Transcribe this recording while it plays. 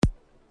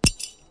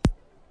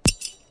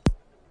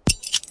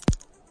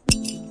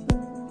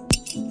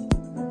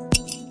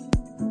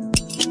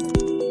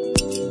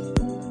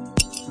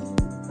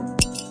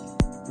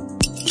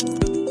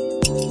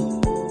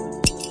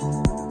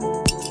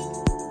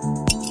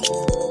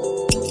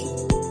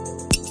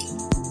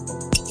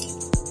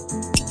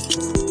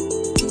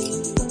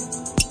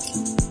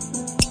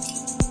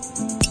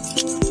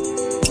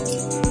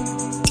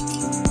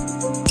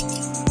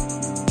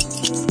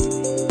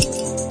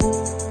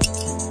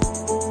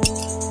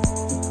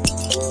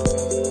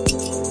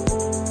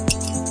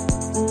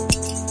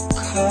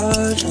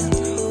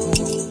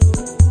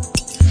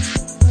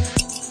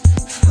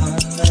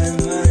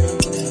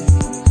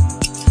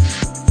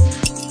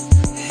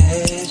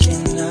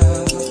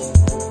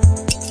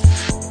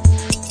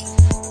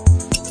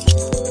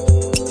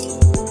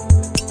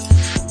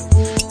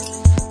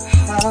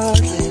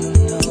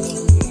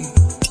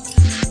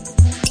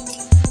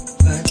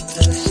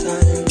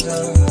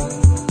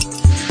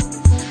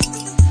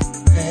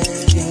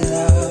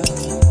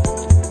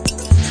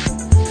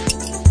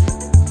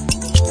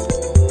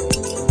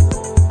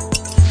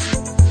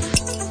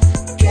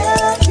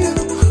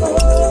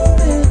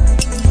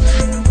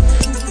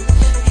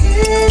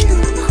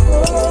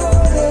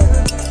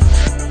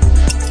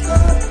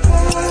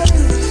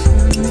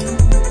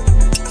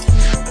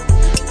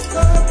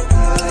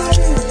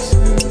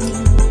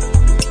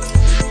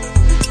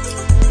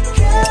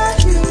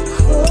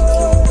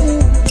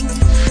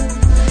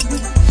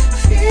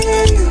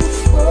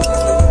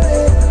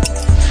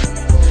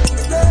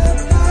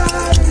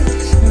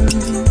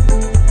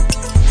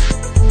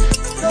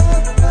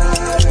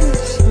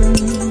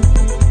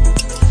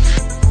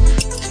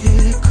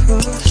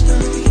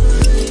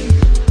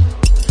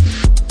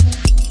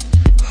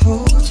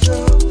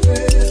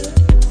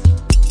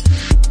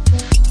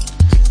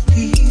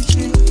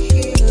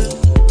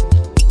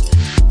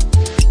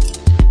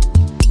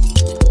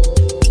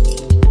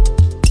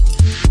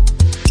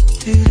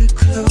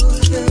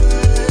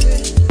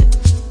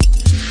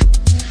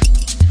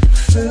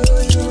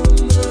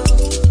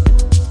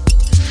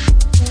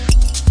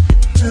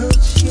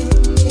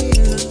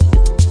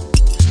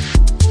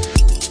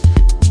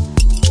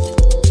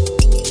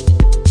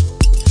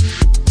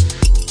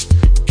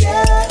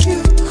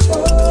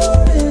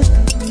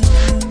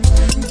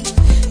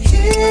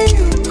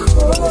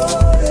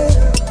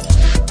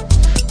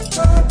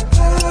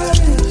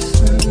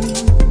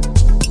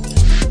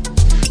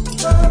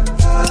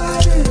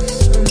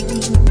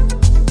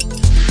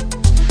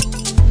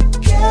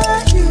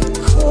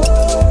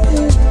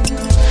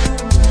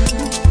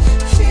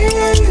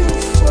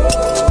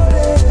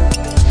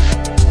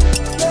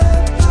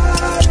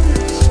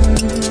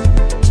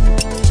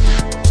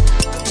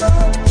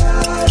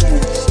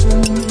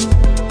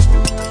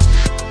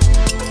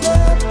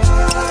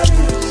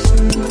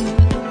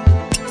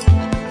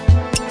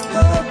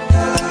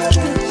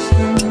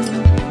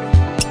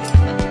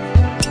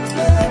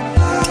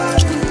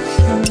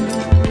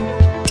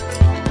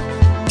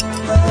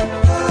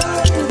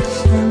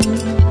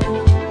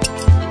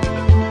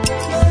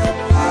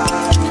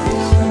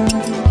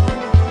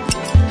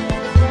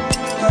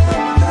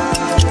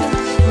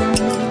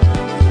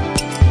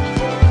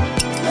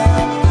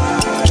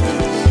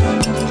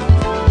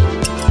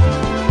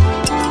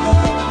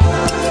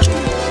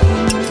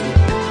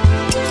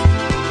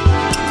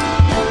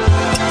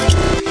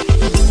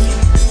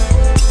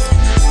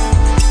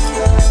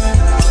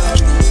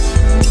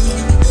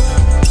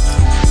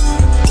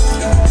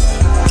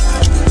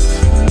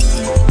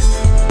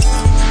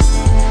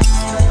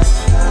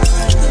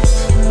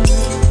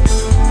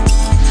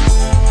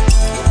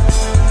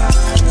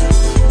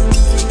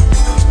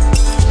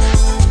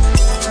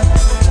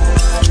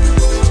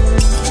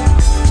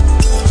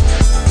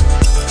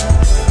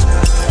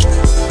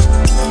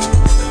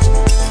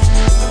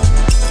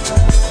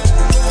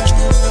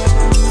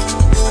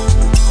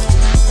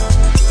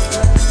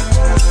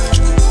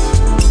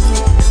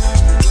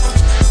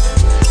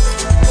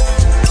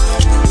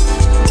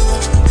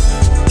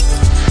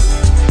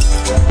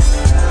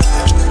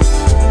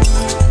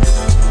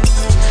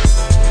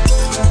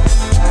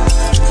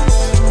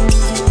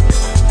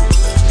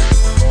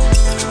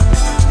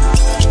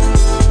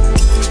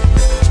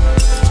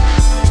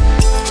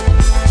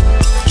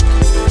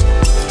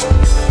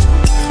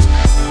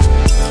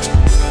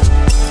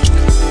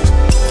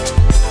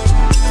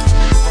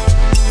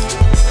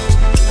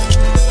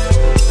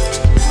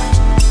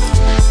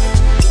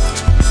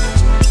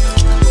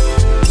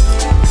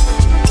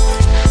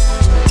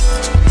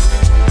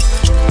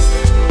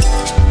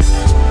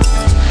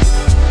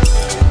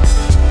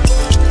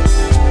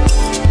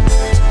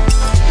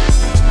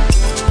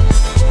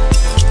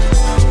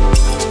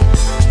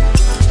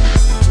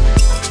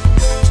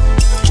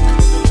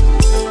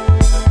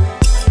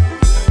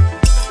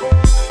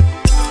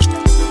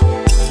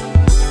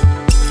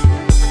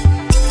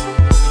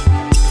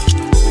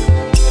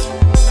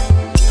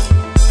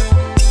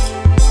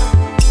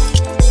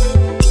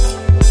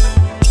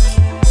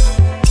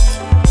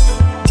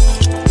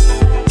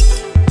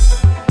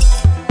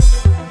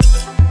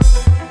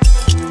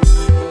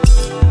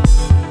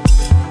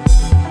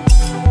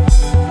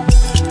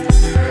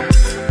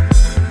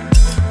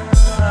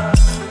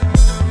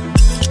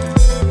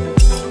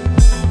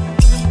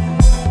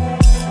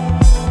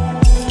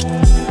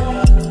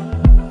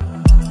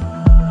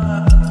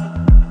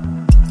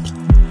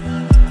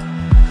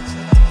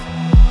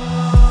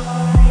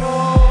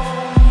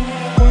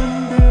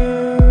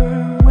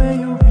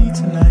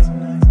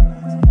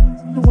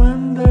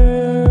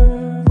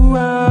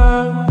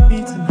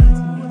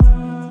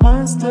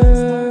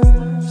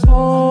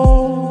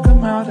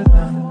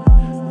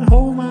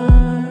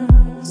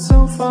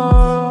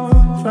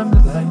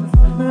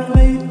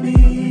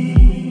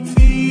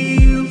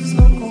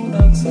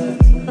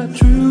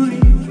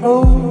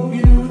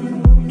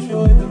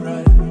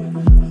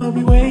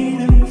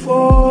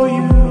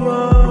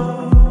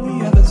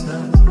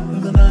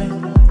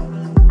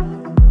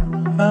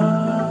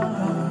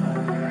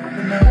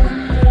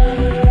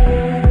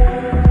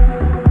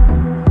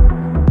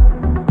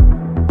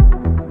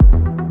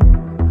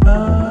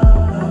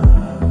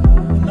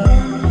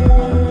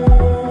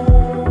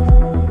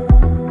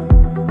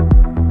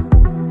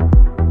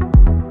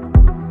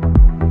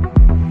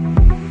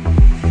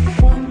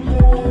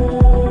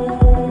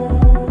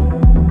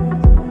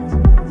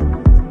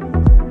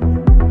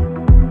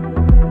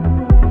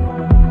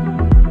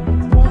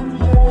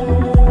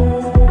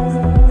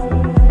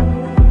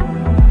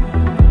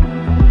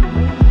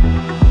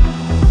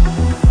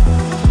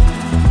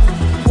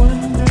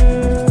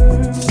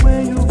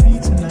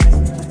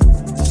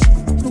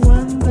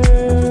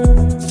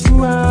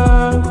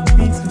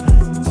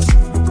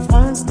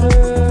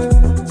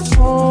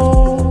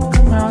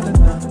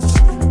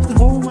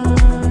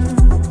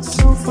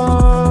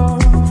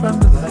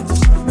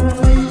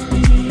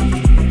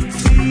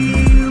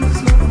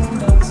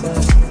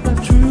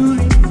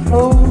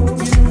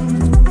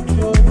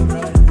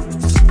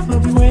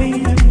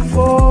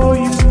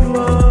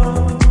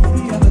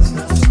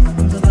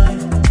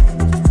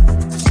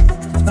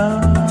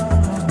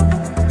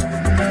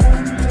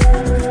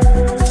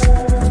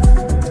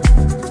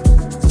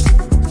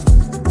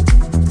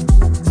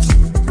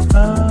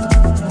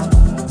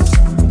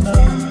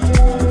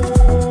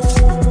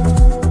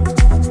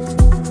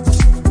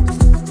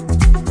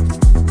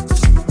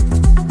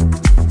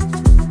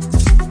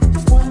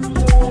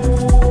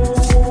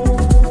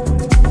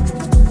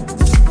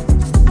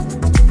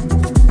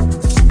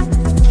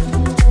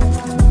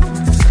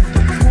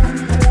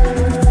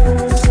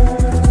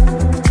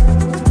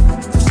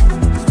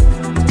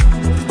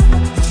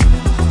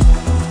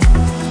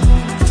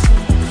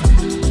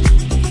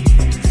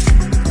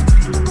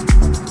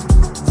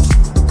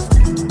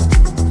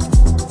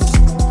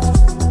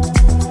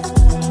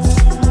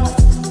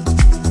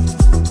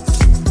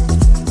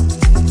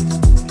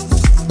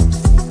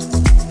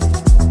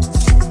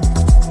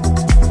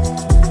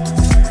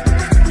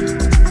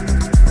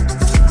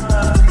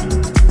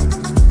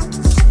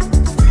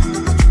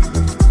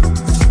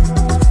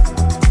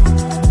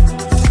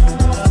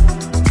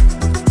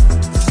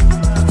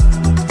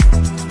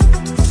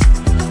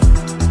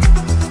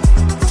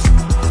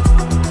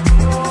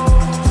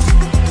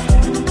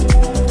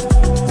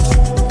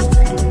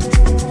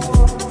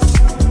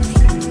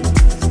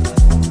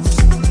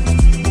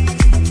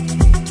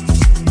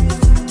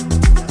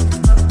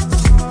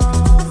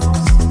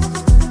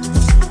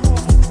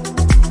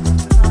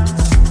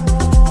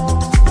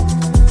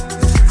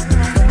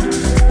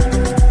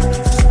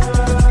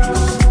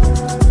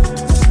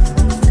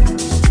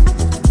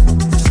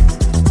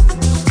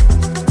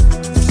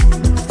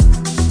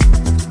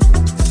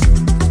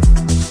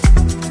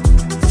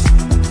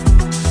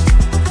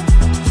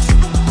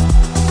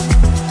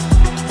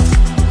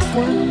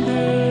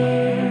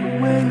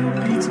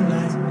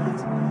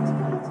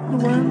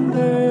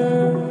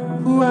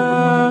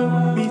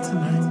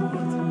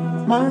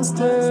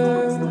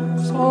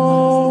monsters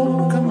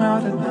all come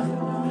out at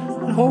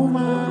night and hold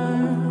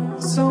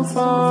myself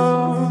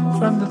far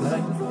from the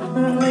light.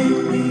 And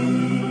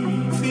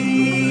lately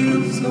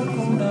feels so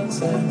cold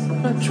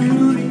outside. I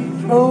truly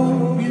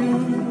hope you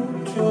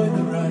enjoy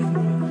the ride.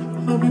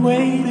 I'll be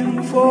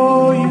waiting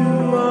for you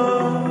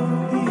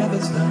on the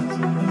other side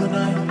of the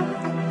night.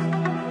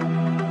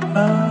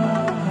 The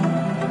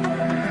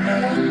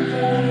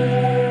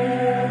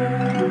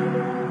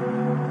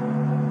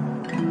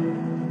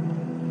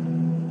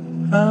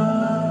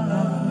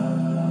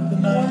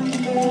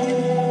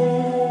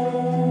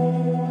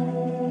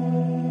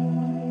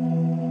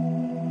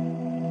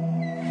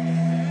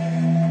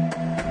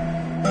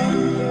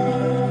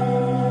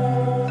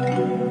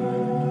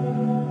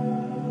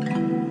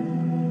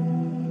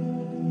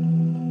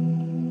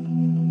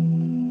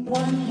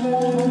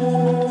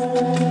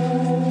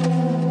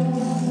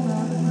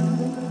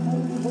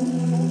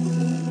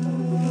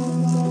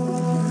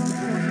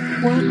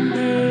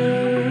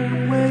wonder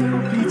where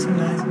you'll be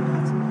tonight.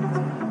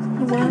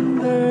 I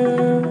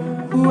wonder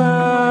who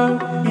I'll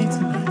be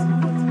tonight.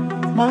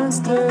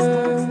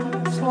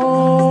 Monsters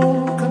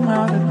all come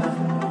out at night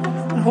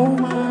and hold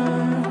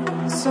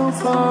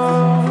myself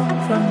far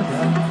from the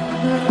light.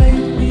 And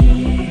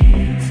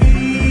lately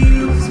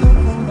feels so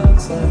cold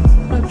outside.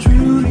 I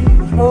truly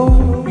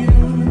hope you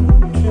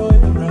enjoy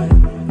the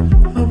ride.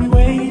 I'll be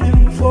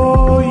waiting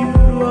for you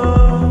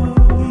on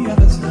the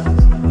other side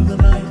of the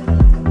night.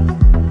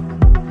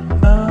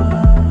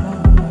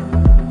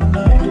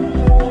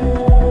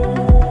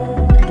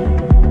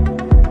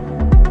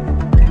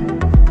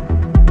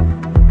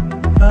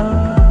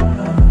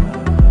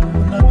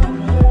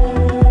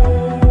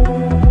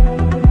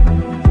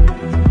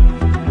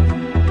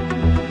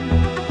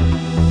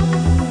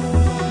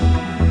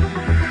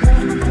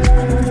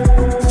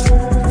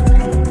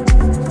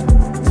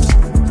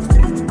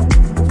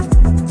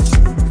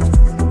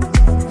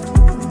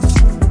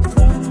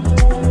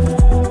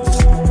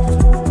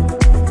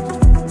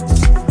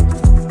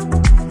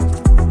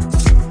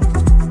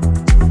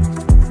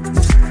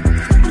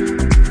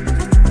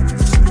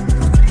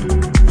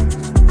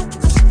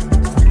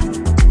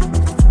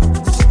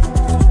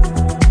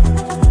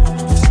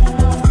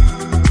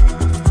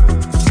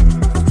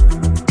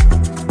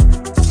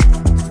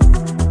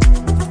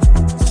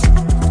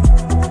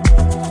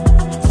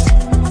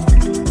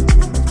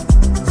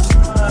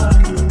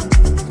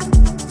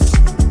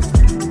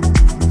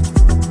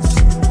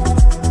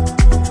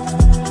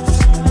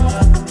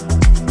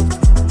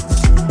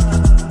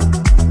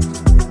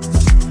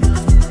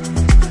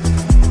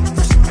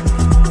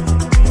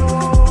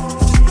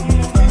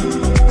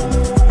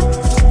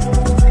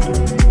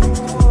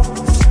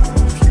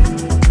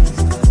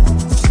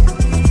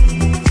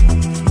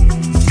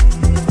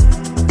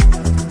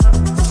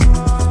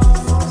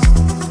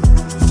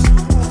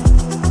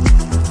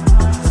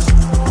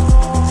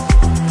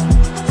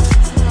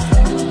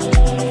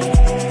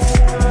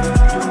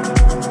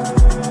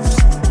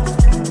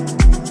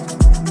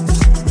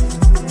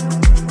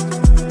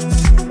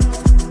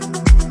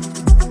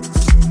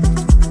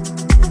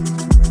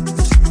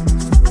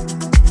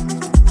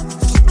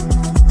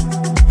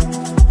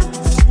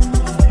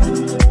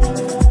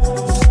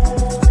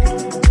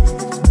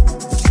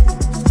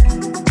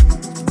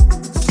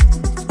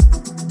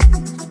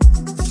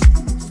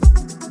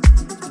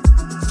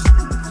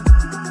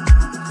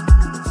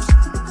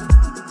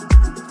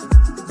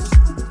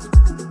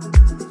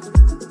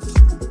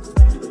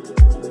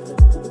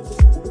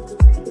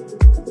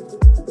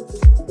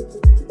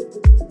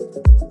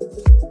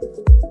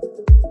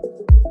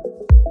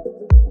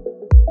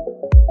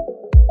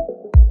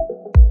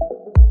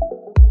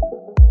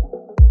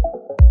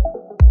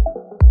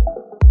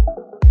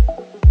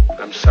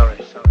 I'm sorry,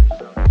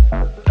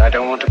 but I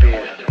don't want to be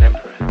an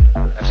emperor.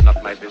 That's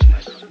not my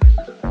business.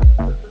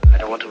 I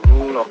don't want to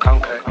rule or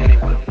conquer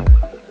anyone.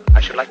 I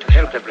should like to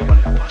help everyone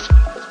if possible.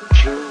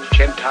 Jew,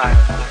 Gentile,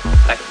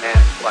 black man,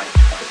 white.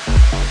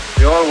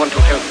 We all want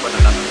to help one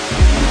another.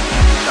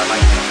 It's our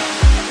life.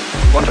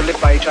 We want to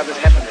live by each other's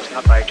happiness,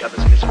 not by each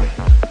other's misery.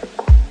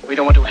 We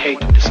don't want to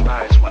hate and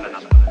despise one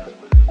another.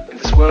 In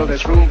this world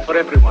there's room for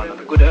everyone, and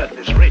the good earth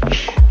is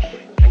rich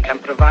and can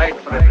provide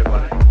for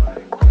everyone.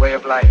 The way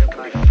of life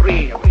can be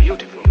free and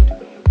beautiful,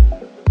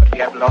 but we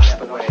have lost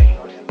the way.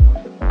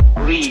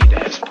 Greed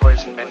has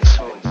poisoned men's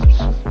souls,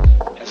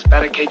 has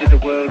barricaded the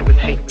world with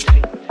hate,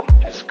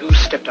 has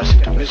goose-stepped us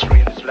into misery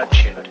and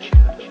bloodshed.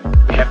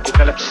 We have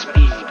developed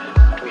speed,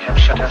 but we have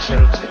shut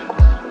ourselves in.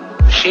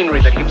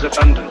 Machinery that gives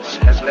abundance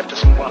has left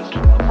us in want.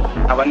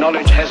 Our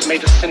knowledge has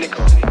made us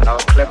cynical, our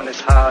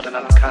cleverness hard and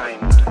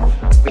unkind.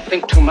 We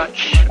think too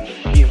much and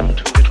feel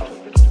too little.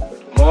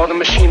 More than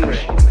machinery,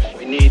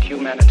 we need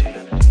humanity.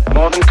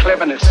 More than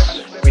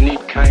cleverness, we need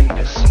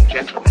kindness and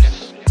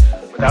gentleness.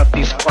 Without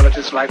these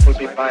qualities, life will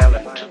be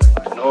violent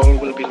and all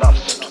will be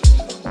lost.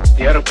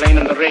 The aeroplane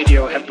and the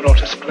radio have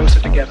brought us closer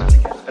together.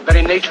 The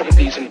very nature of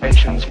these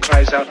inventions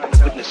cries out for the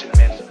goodness in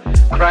men,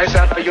 cries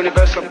out for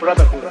universal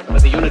brotherhood, for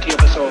the unity of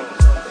us all.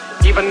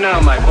 Even now,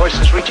 my voice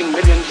is reaching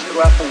millions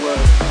throughout the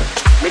world.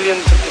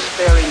 Millions of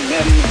despairing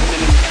men,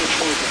 women, and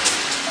children,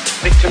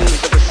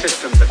 victims of a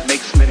system that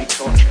makes many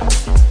torture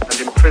and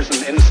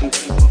imprison innocent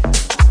people.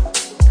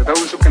 To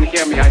those who can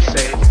hear me, I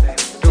say,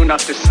 do not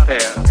despair.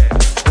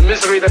 The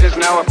misery that is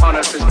now upon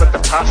us is but the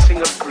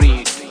passing of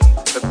greed,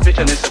 the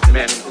bitterness of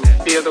men who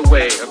fear the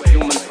way of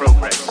human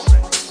progress.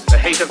 The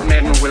hate of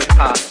men will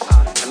pass,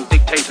 and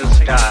dictators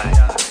die,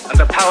 and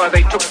the power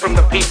they took from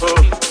the people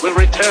will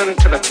return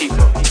to the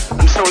people.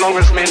 And so long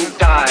as men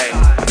die,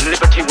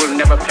 liberty will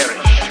never perish.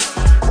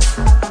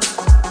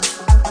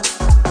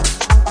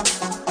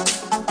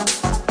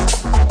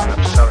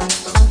 I'm sorry.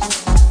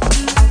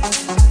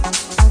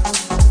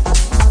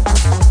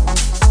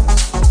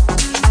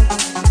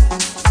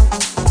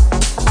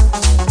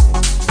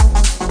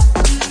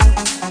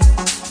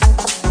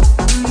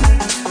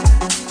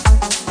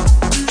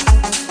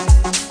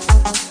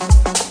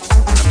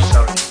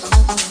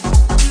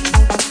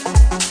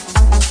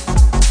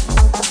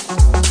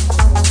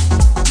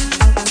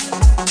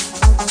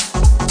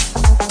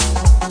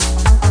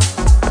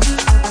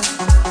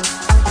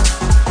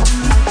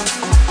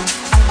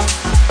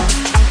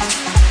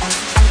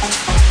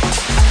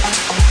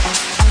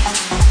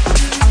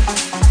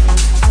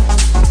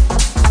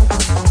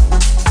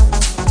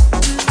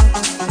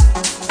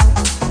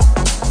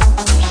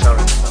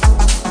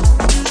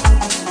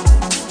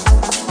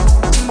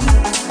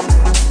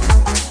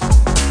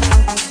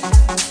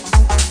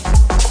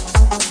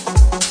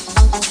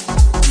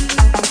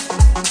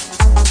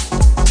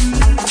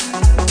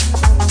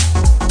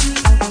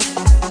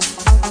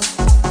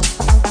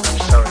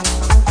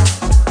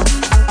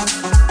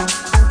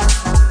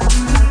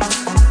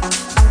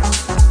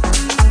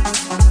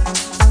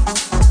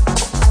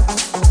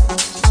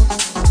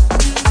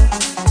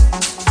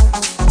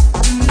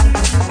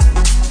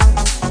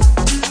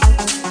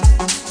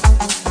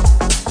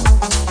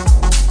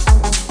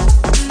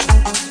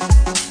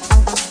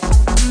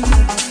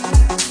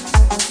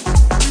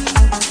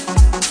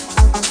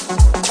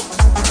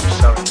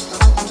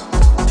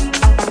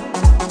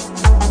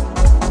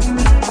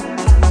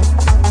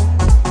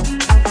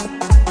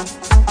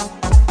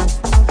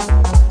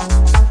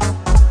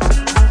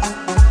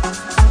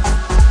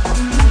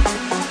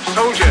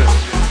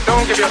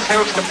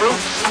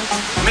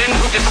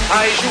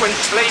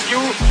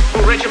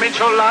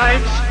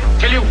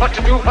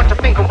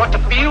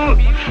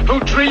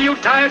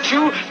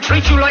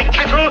 Treat you like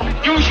cattle,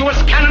 use you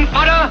as cannon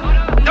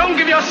fodder. Don't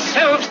give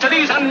yourselves to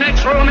these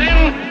unnatural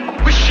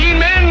men, machine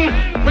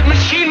men with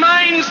machine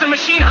minds and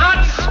machine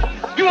hearts.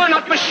 You are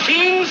not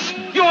machines,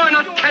 you are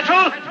not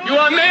cattle, you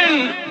are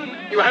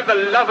men. You have the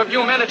love of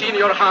humanity in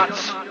your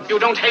hearts. You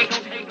don't hate,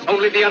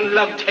 only the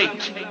unloved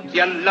hate, the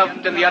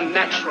unloved and the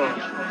unnatural.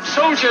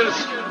 Soldiers,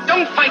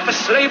 don't fight for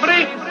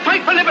slavery,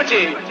 fight for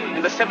liberty.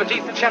 In the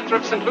 17th chapter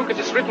of St. Luke it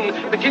is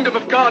written, the kingdom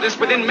of God is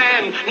within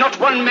man, not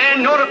one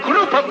man nor a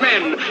group of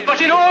men,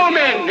 but in all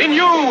men, in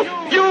you.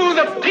 You,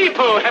 the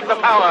people, have the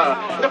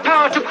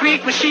power to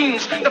create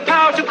machines, the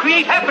power to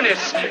create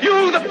happiness.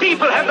 You, the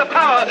people, have the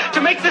power to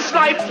make this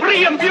life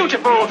free and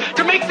beautiful,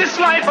 to make this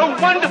life a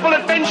wonderful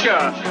adventure.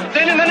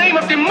 Then in the name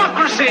of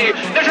democracy,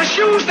 let us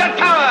use that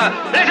power.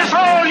 Let us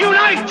all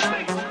unite.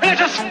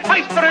 Let us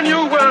fight for a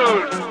new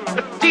world,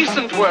 a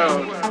decent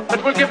world, that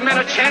will give men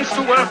a chance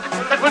to work,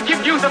 that will give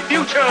youth a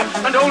future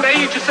and old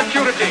age a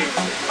security.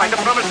 By the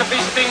promise of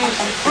these things,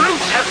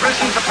 brutes have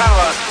risen to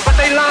power, but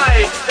they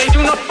lie. They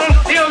do not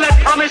fulfill that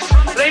promise.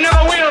 They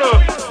never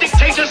will.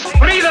 Dictators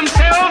free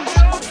themselves,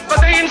 but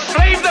they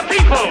enslave the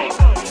people.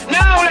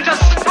 Now let us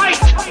fight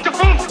to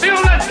fulfill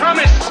that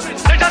promise.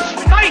 Let us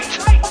fight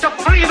to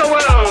free the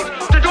world,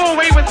 to do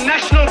away with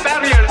national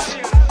barriers,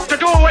 to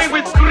do away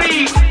with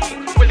greed,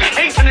 with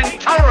hate and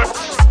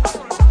intolerance.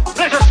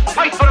 Let us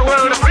fight for a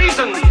world of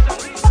reason,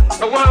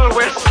 a world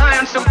where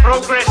science and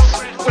progress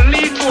will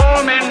lead to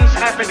all men's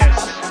happiness.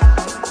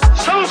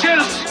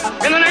 Soldiers,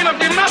 in the name of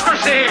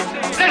democracy,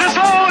 let us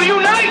all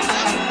unite!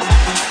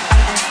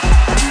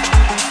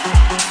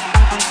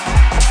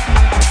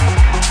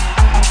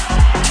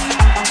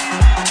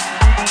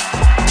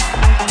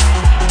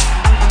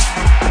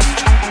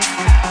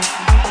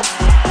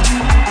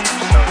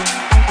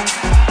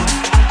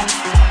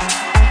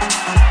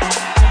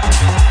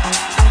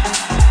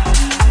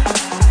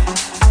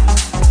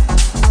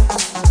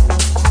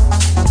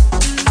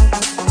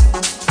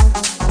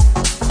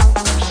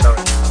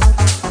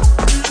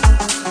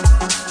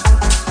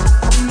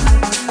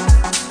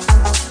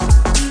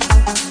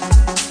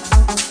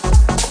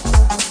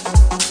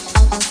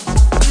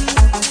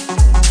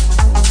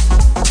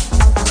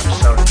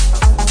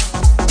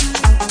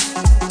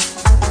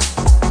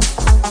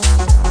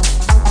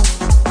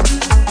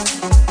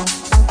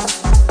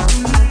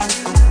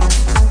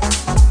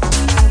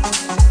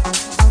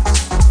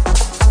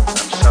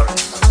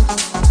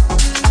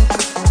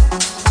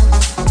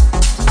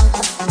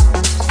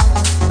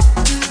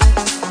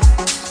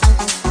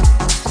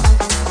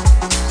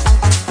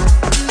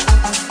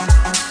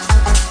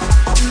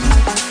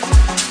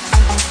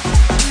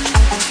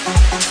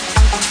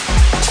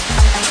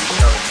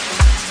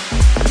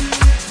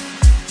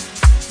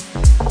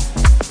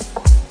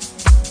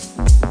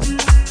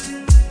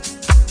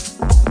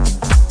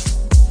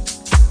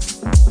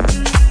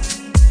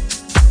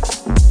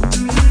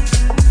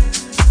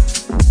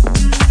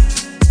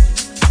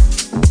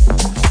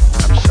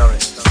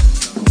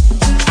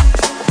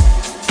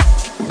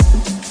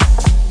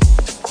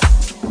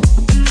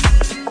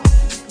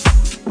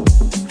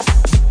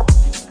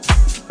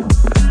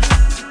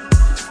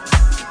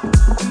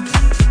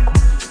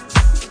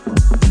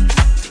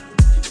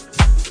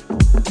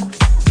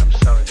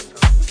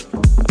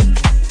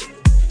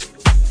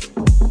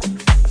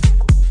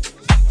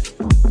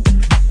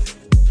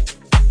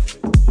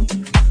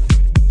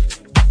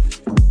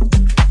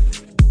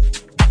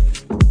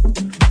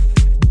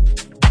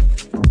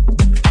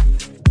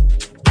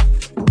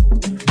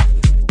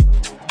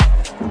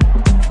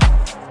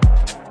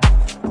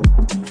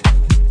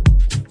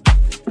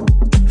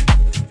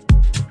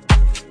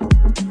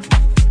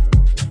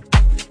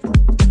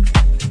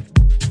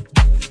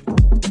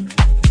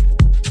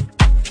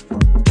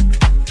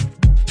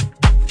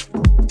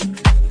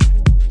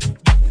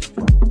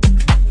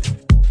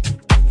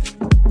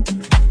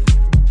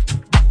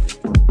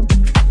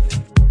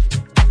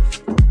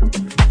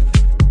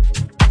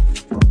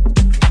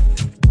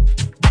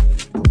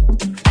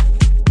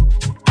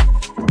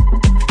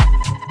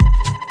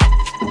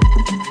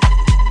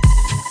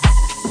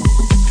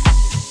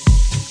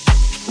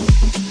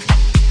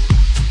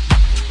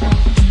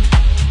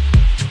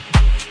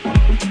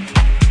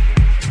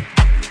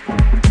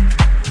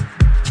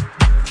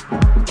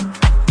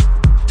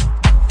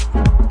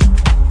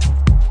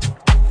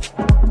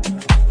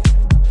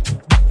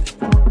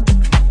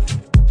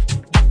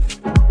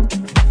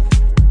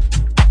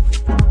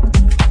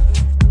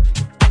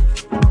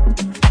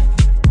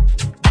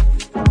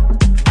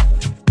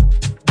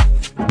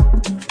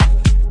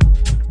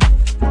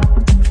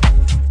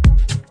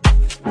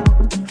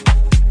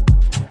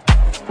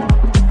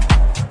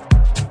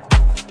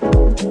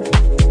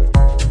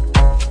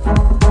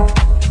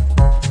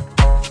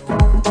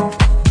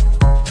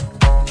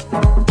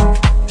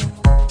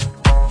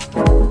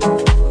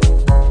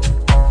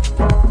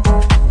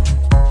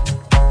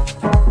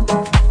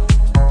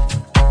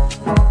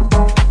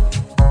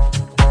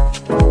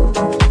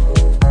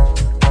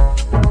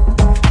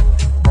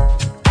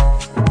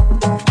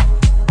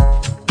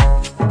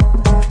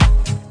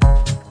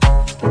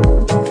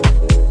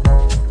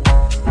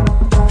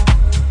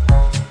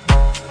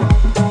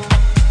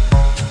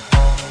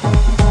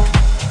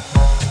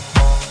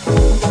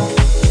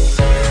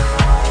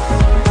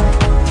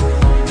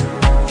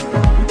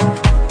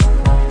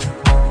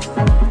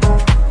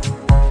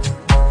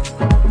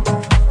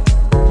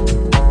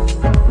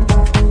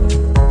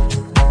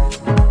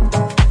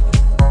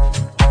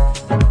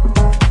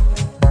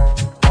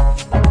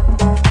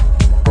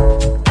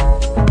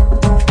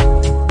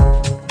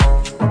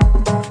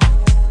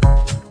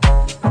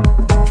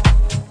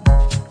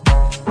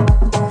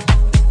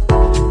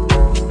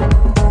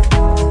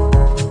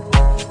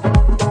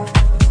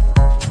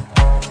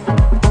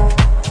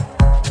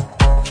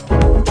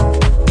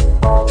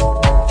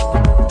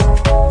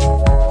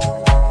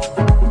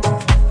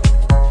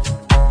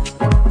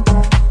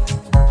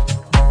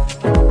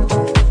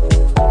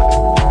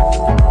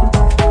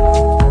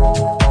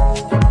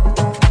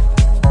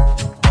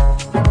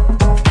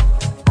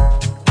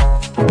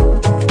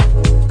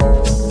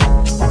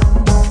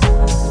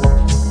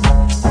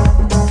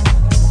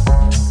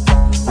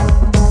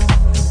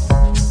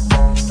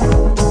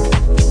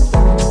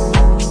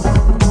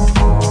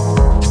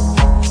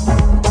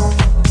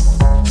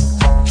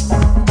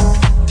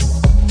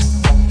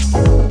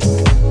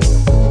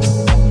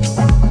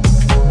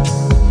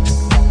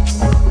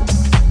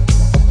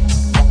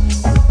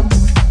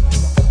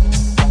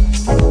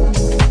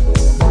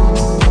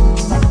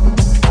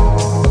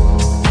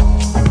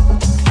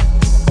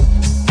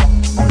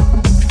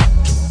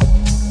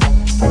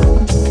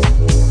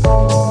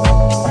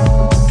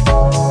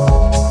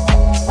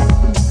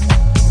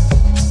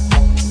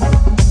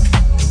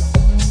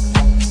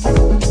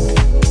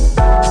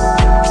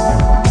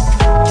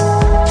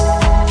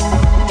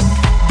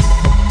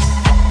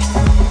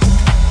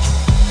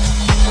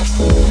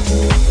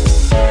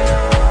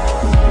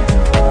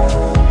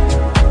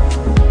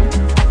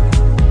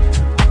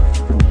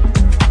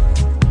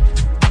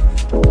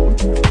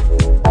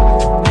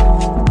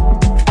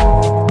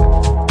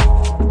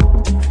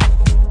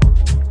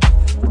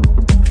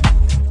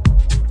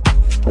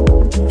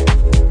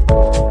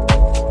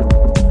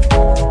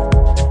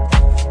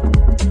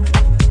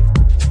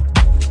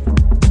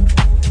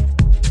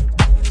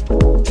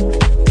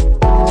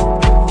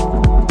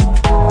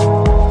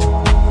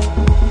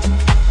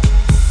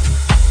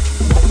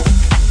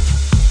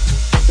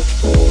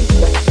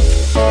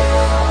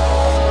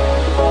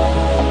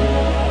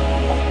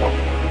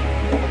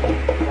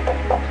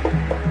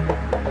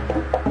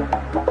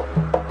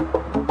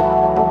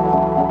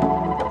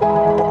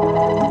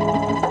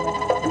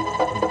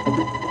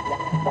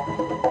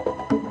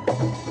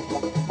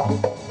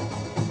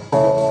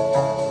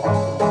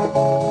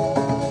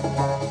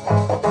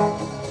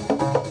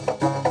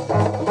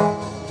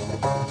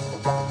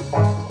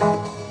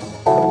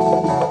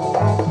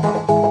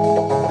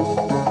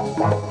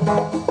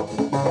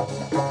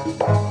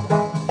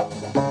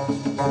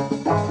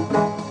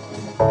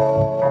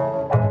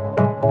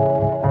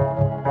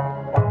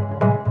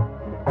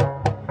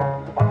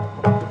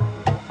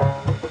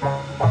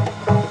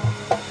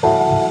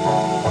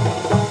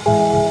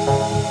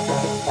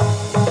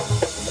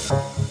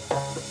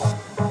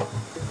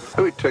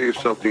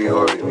 something you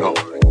already know.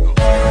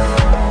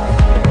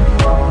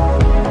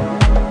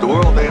 The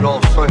world ain't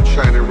all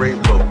sunshine and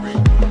rainbows.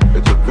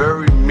 It's a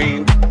very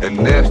mean and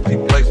nasty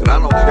place, and I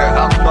don't care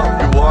how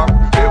tough you are,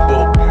 it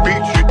will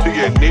beat you to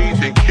your knees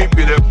and keep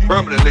you there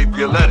permanently if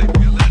you let it.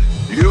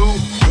 You,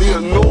 me,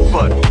 or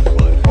nobody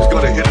is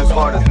gonna hit as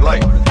hard as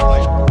life.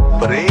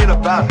 But it ain't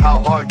about how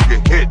hard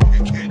you hit.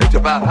 It's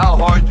about how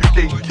hard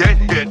you can get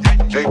hit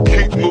and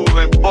keep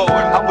moving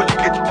forward. How much you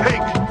can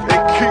take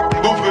and keep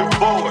moving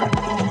forward.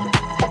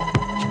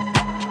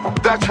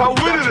 That's how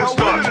winning is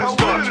done.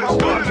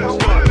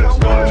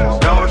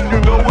 Now if you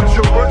know what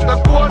you're worth,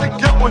 now go out and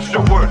get what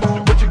you're worth.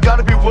 But you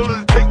gotta be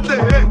willing to take the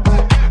hits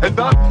and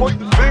not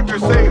pointing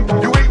fingers saying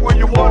you ain't where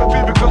you wanna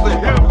be because of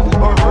him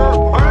or her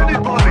or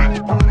anybody.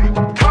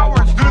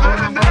 Cowards do that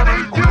and that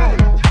ain't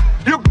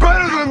you. You're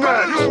better than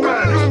that. You're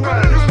better than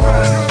that.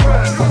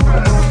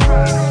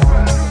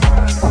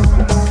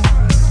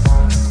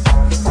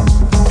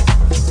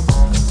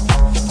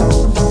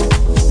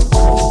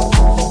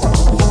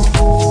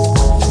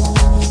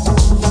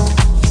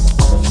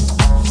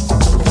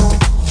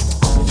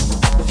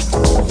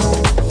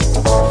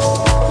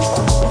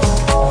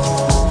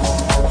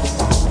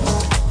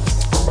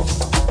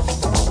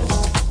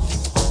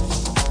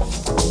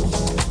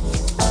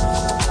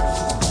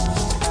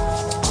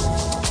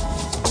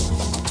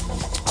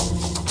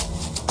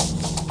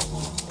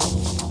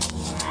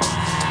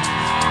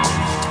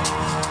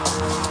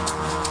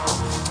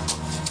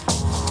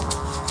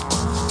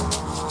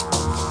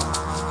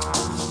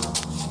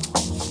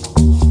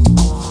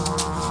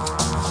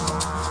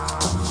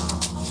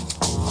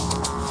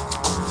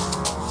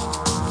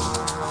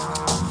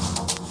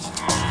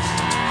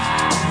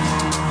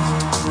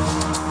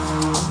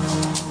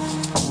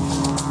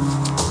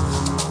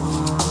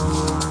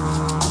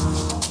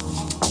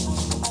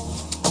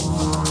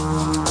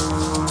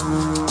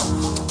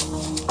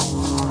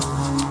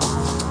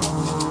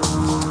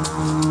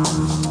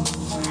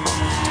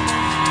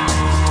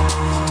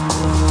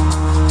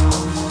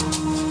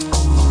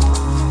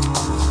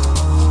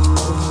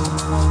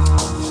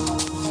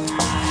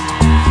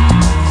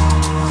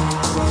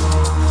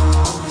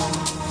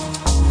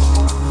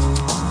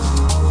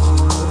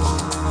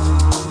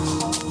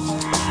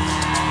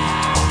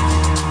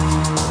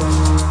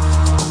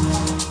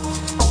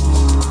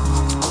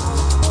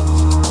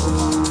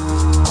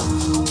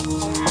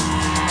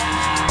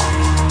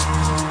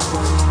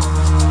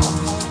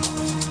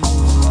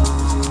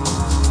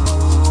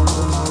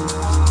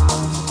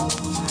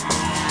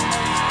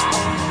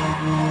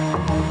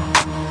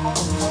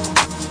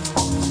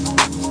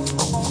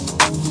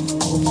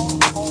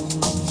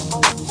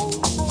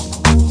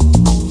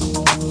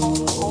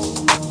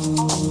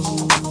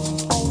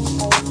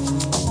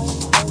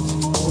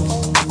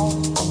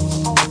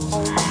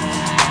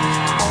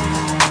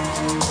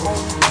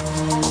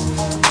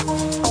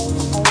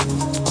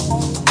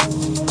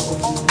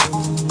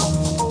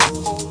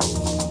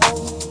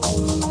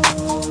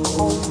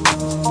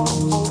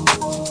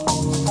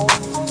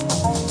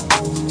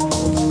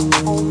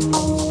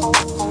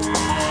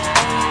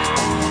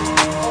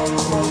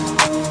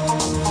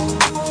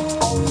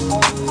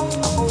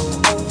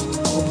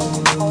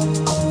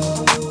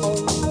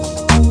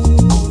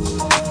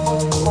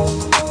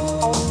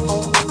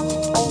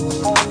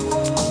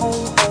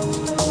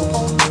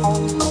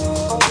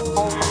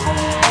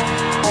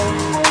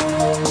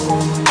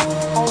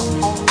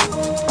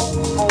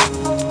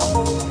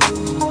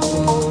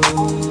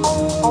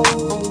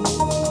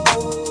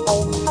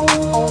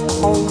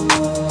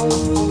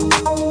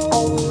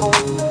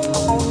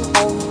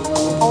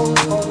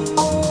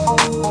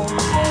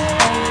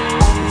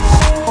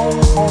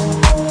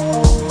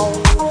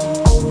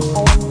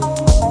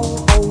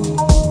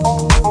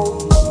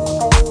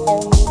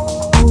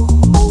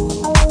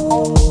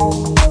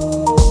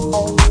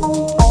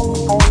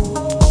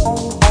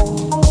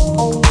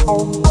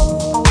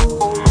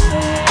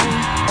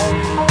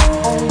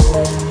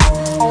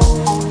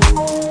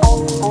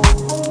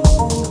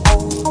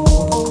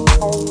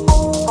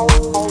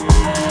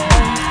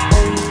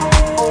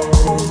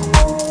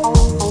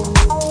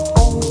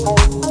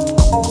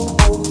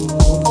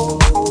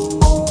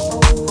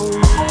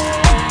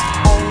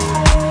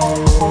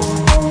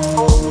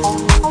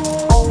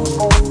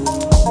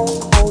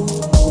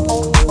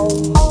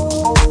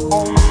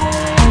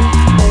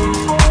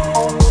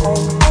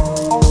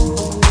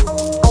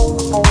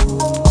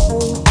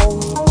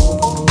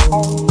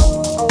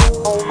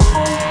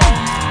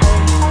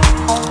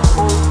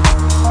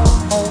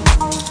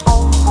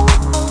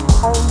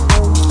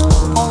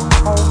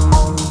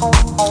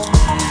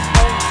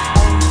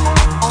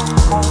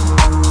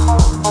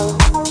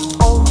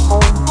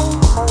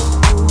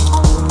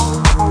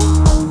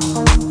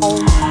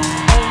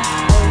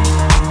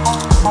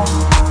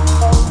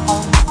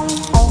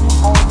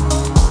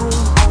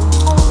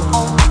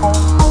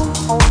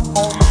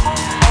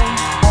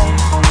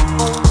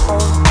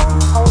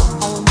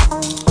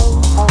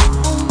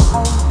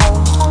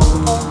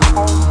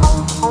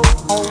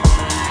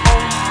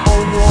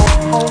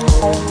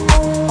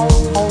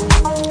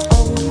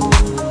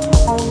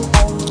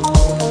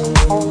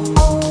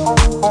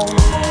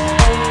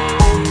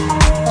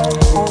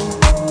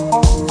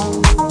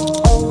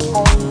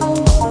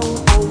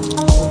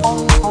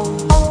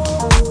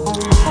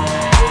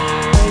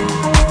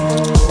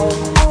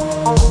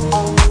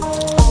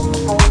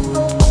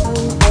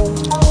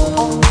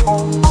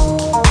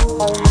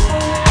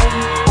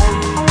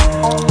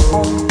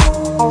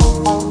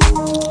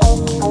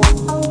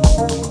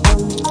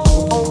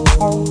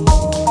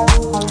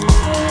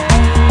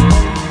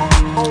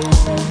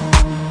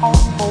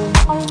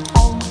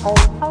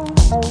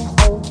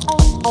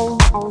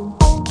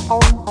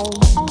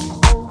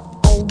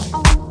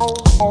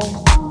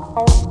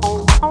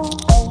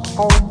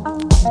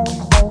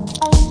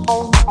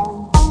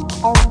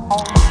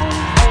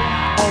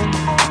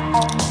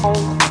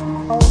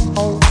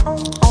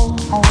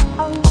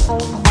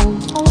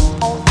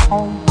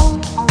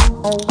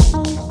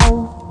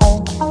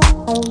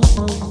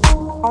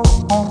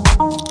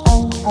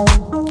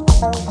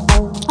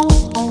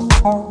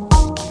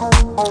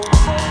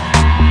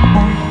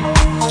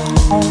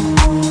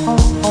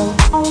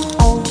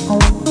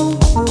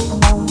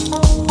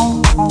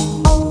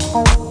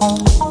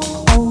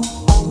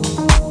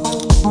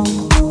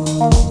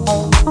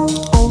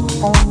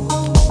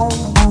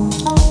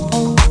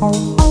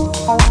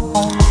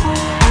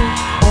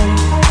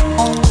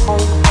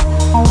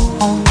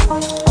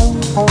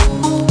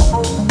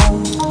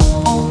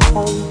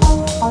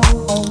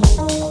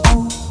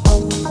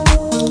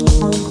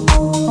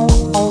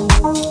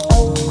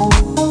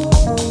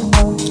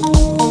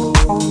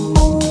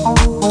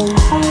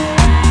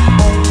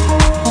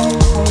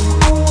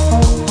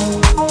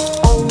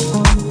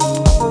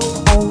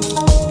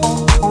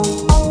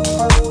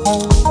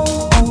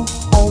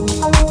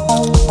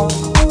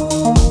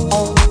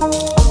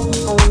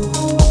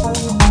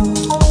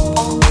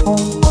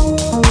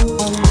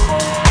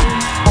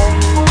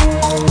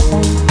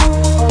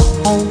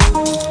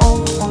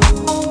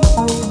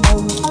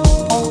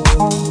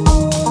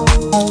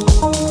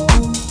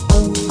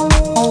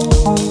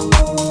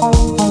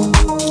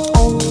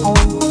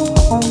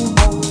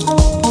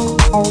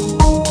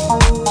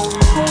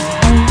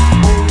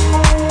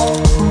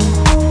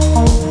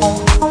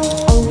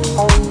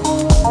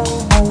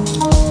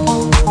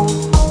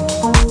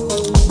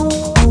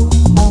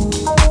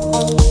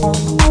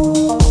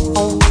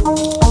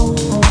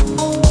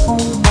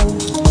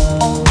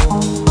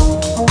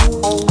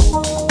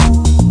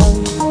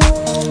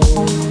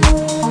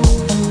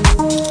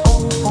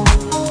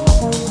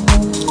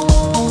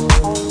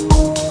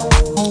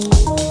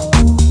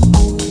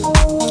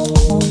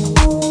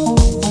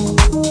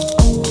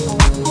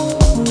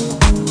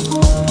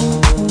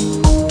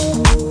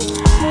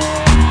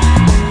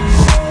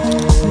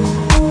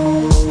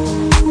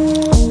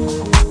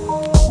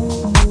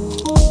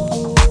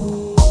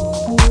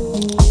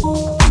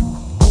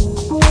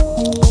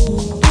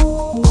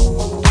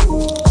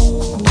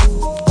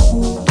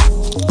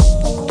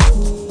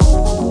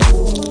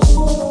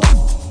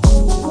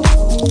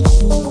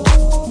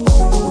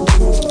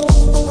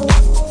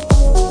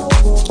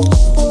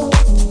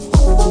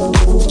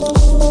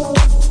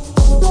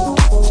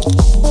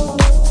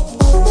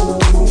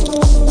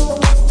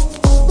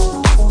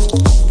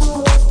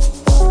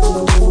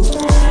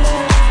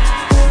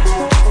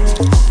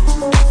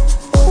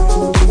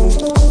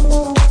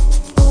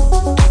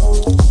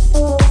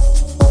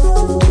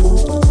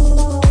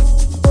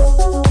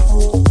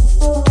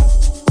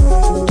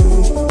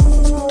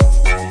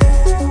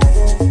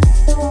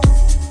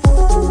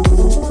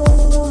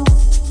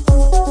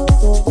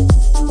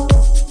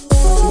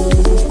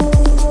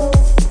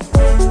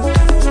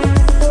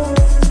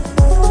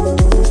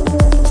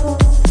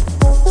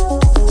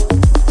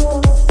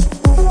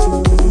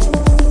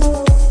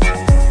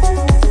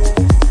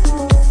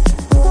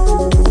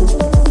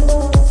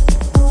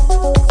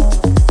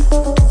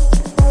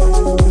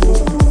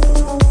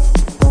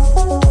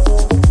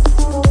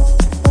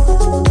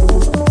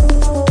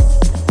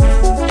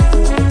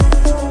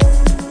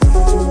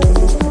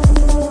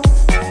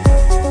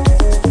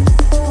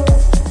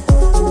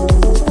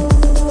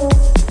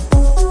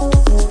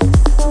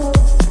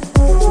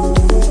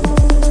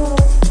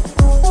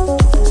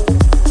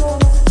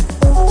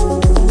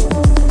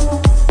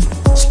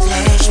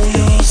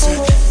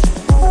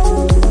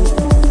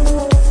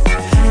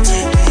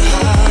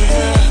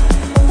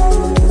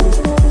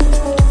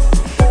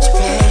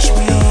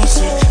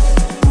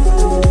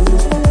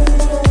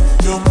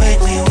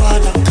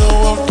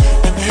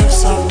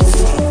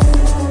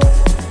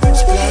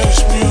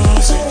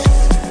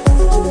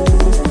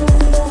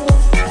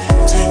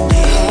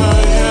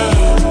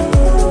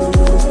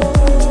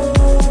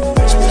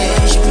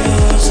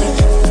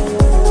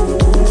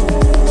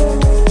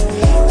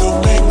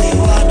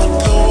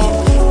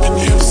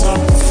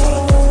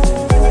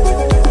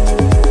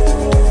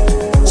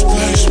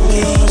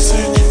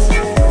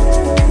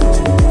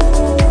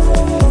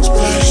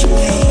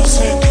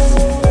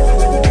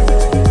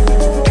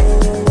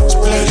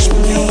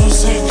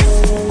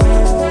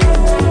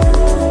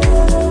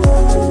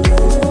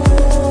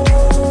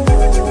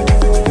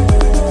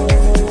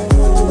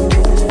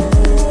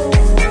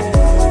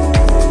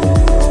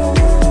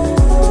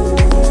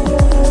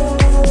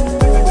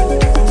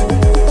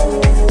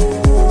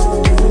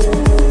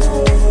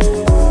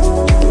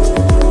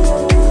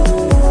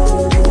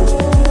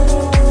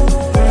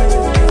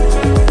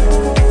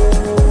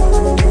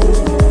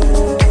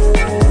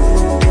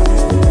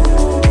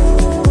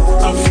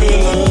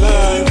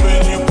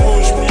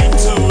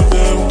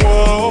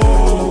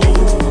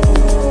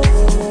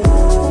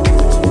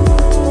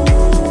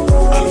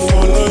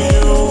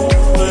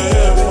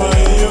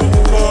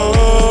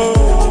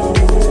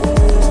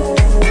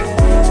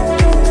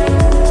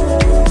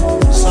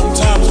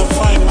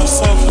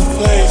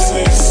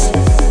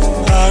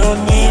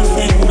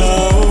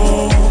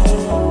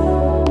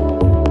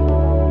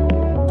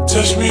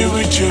 Touch me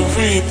with your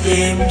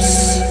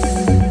rhythms.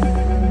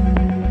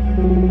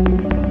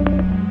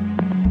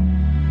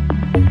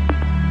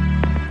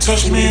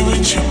 Touch me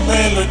with your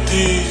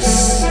melodies.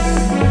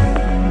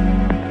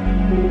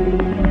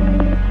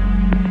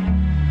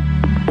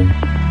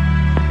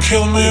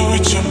 Kill me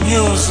with your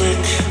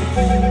music.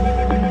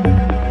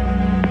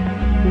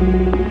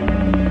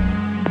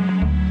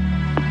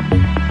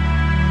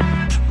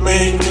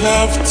 Make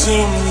love to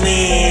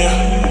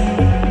me.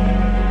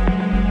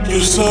 You're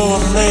so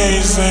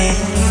amazing.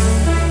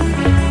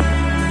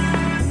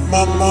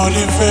 My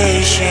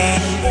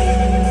motivation.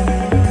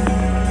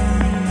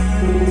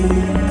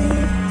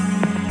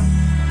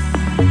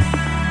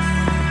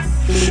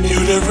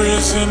 You're the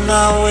reason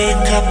I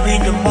wake up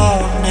in the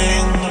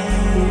morning.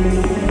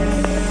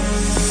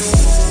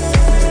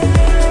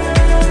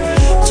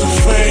 To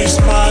face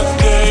my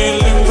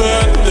daily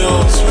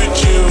battles with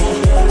you.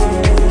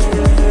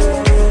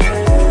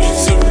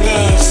 It's a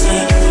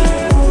blessing.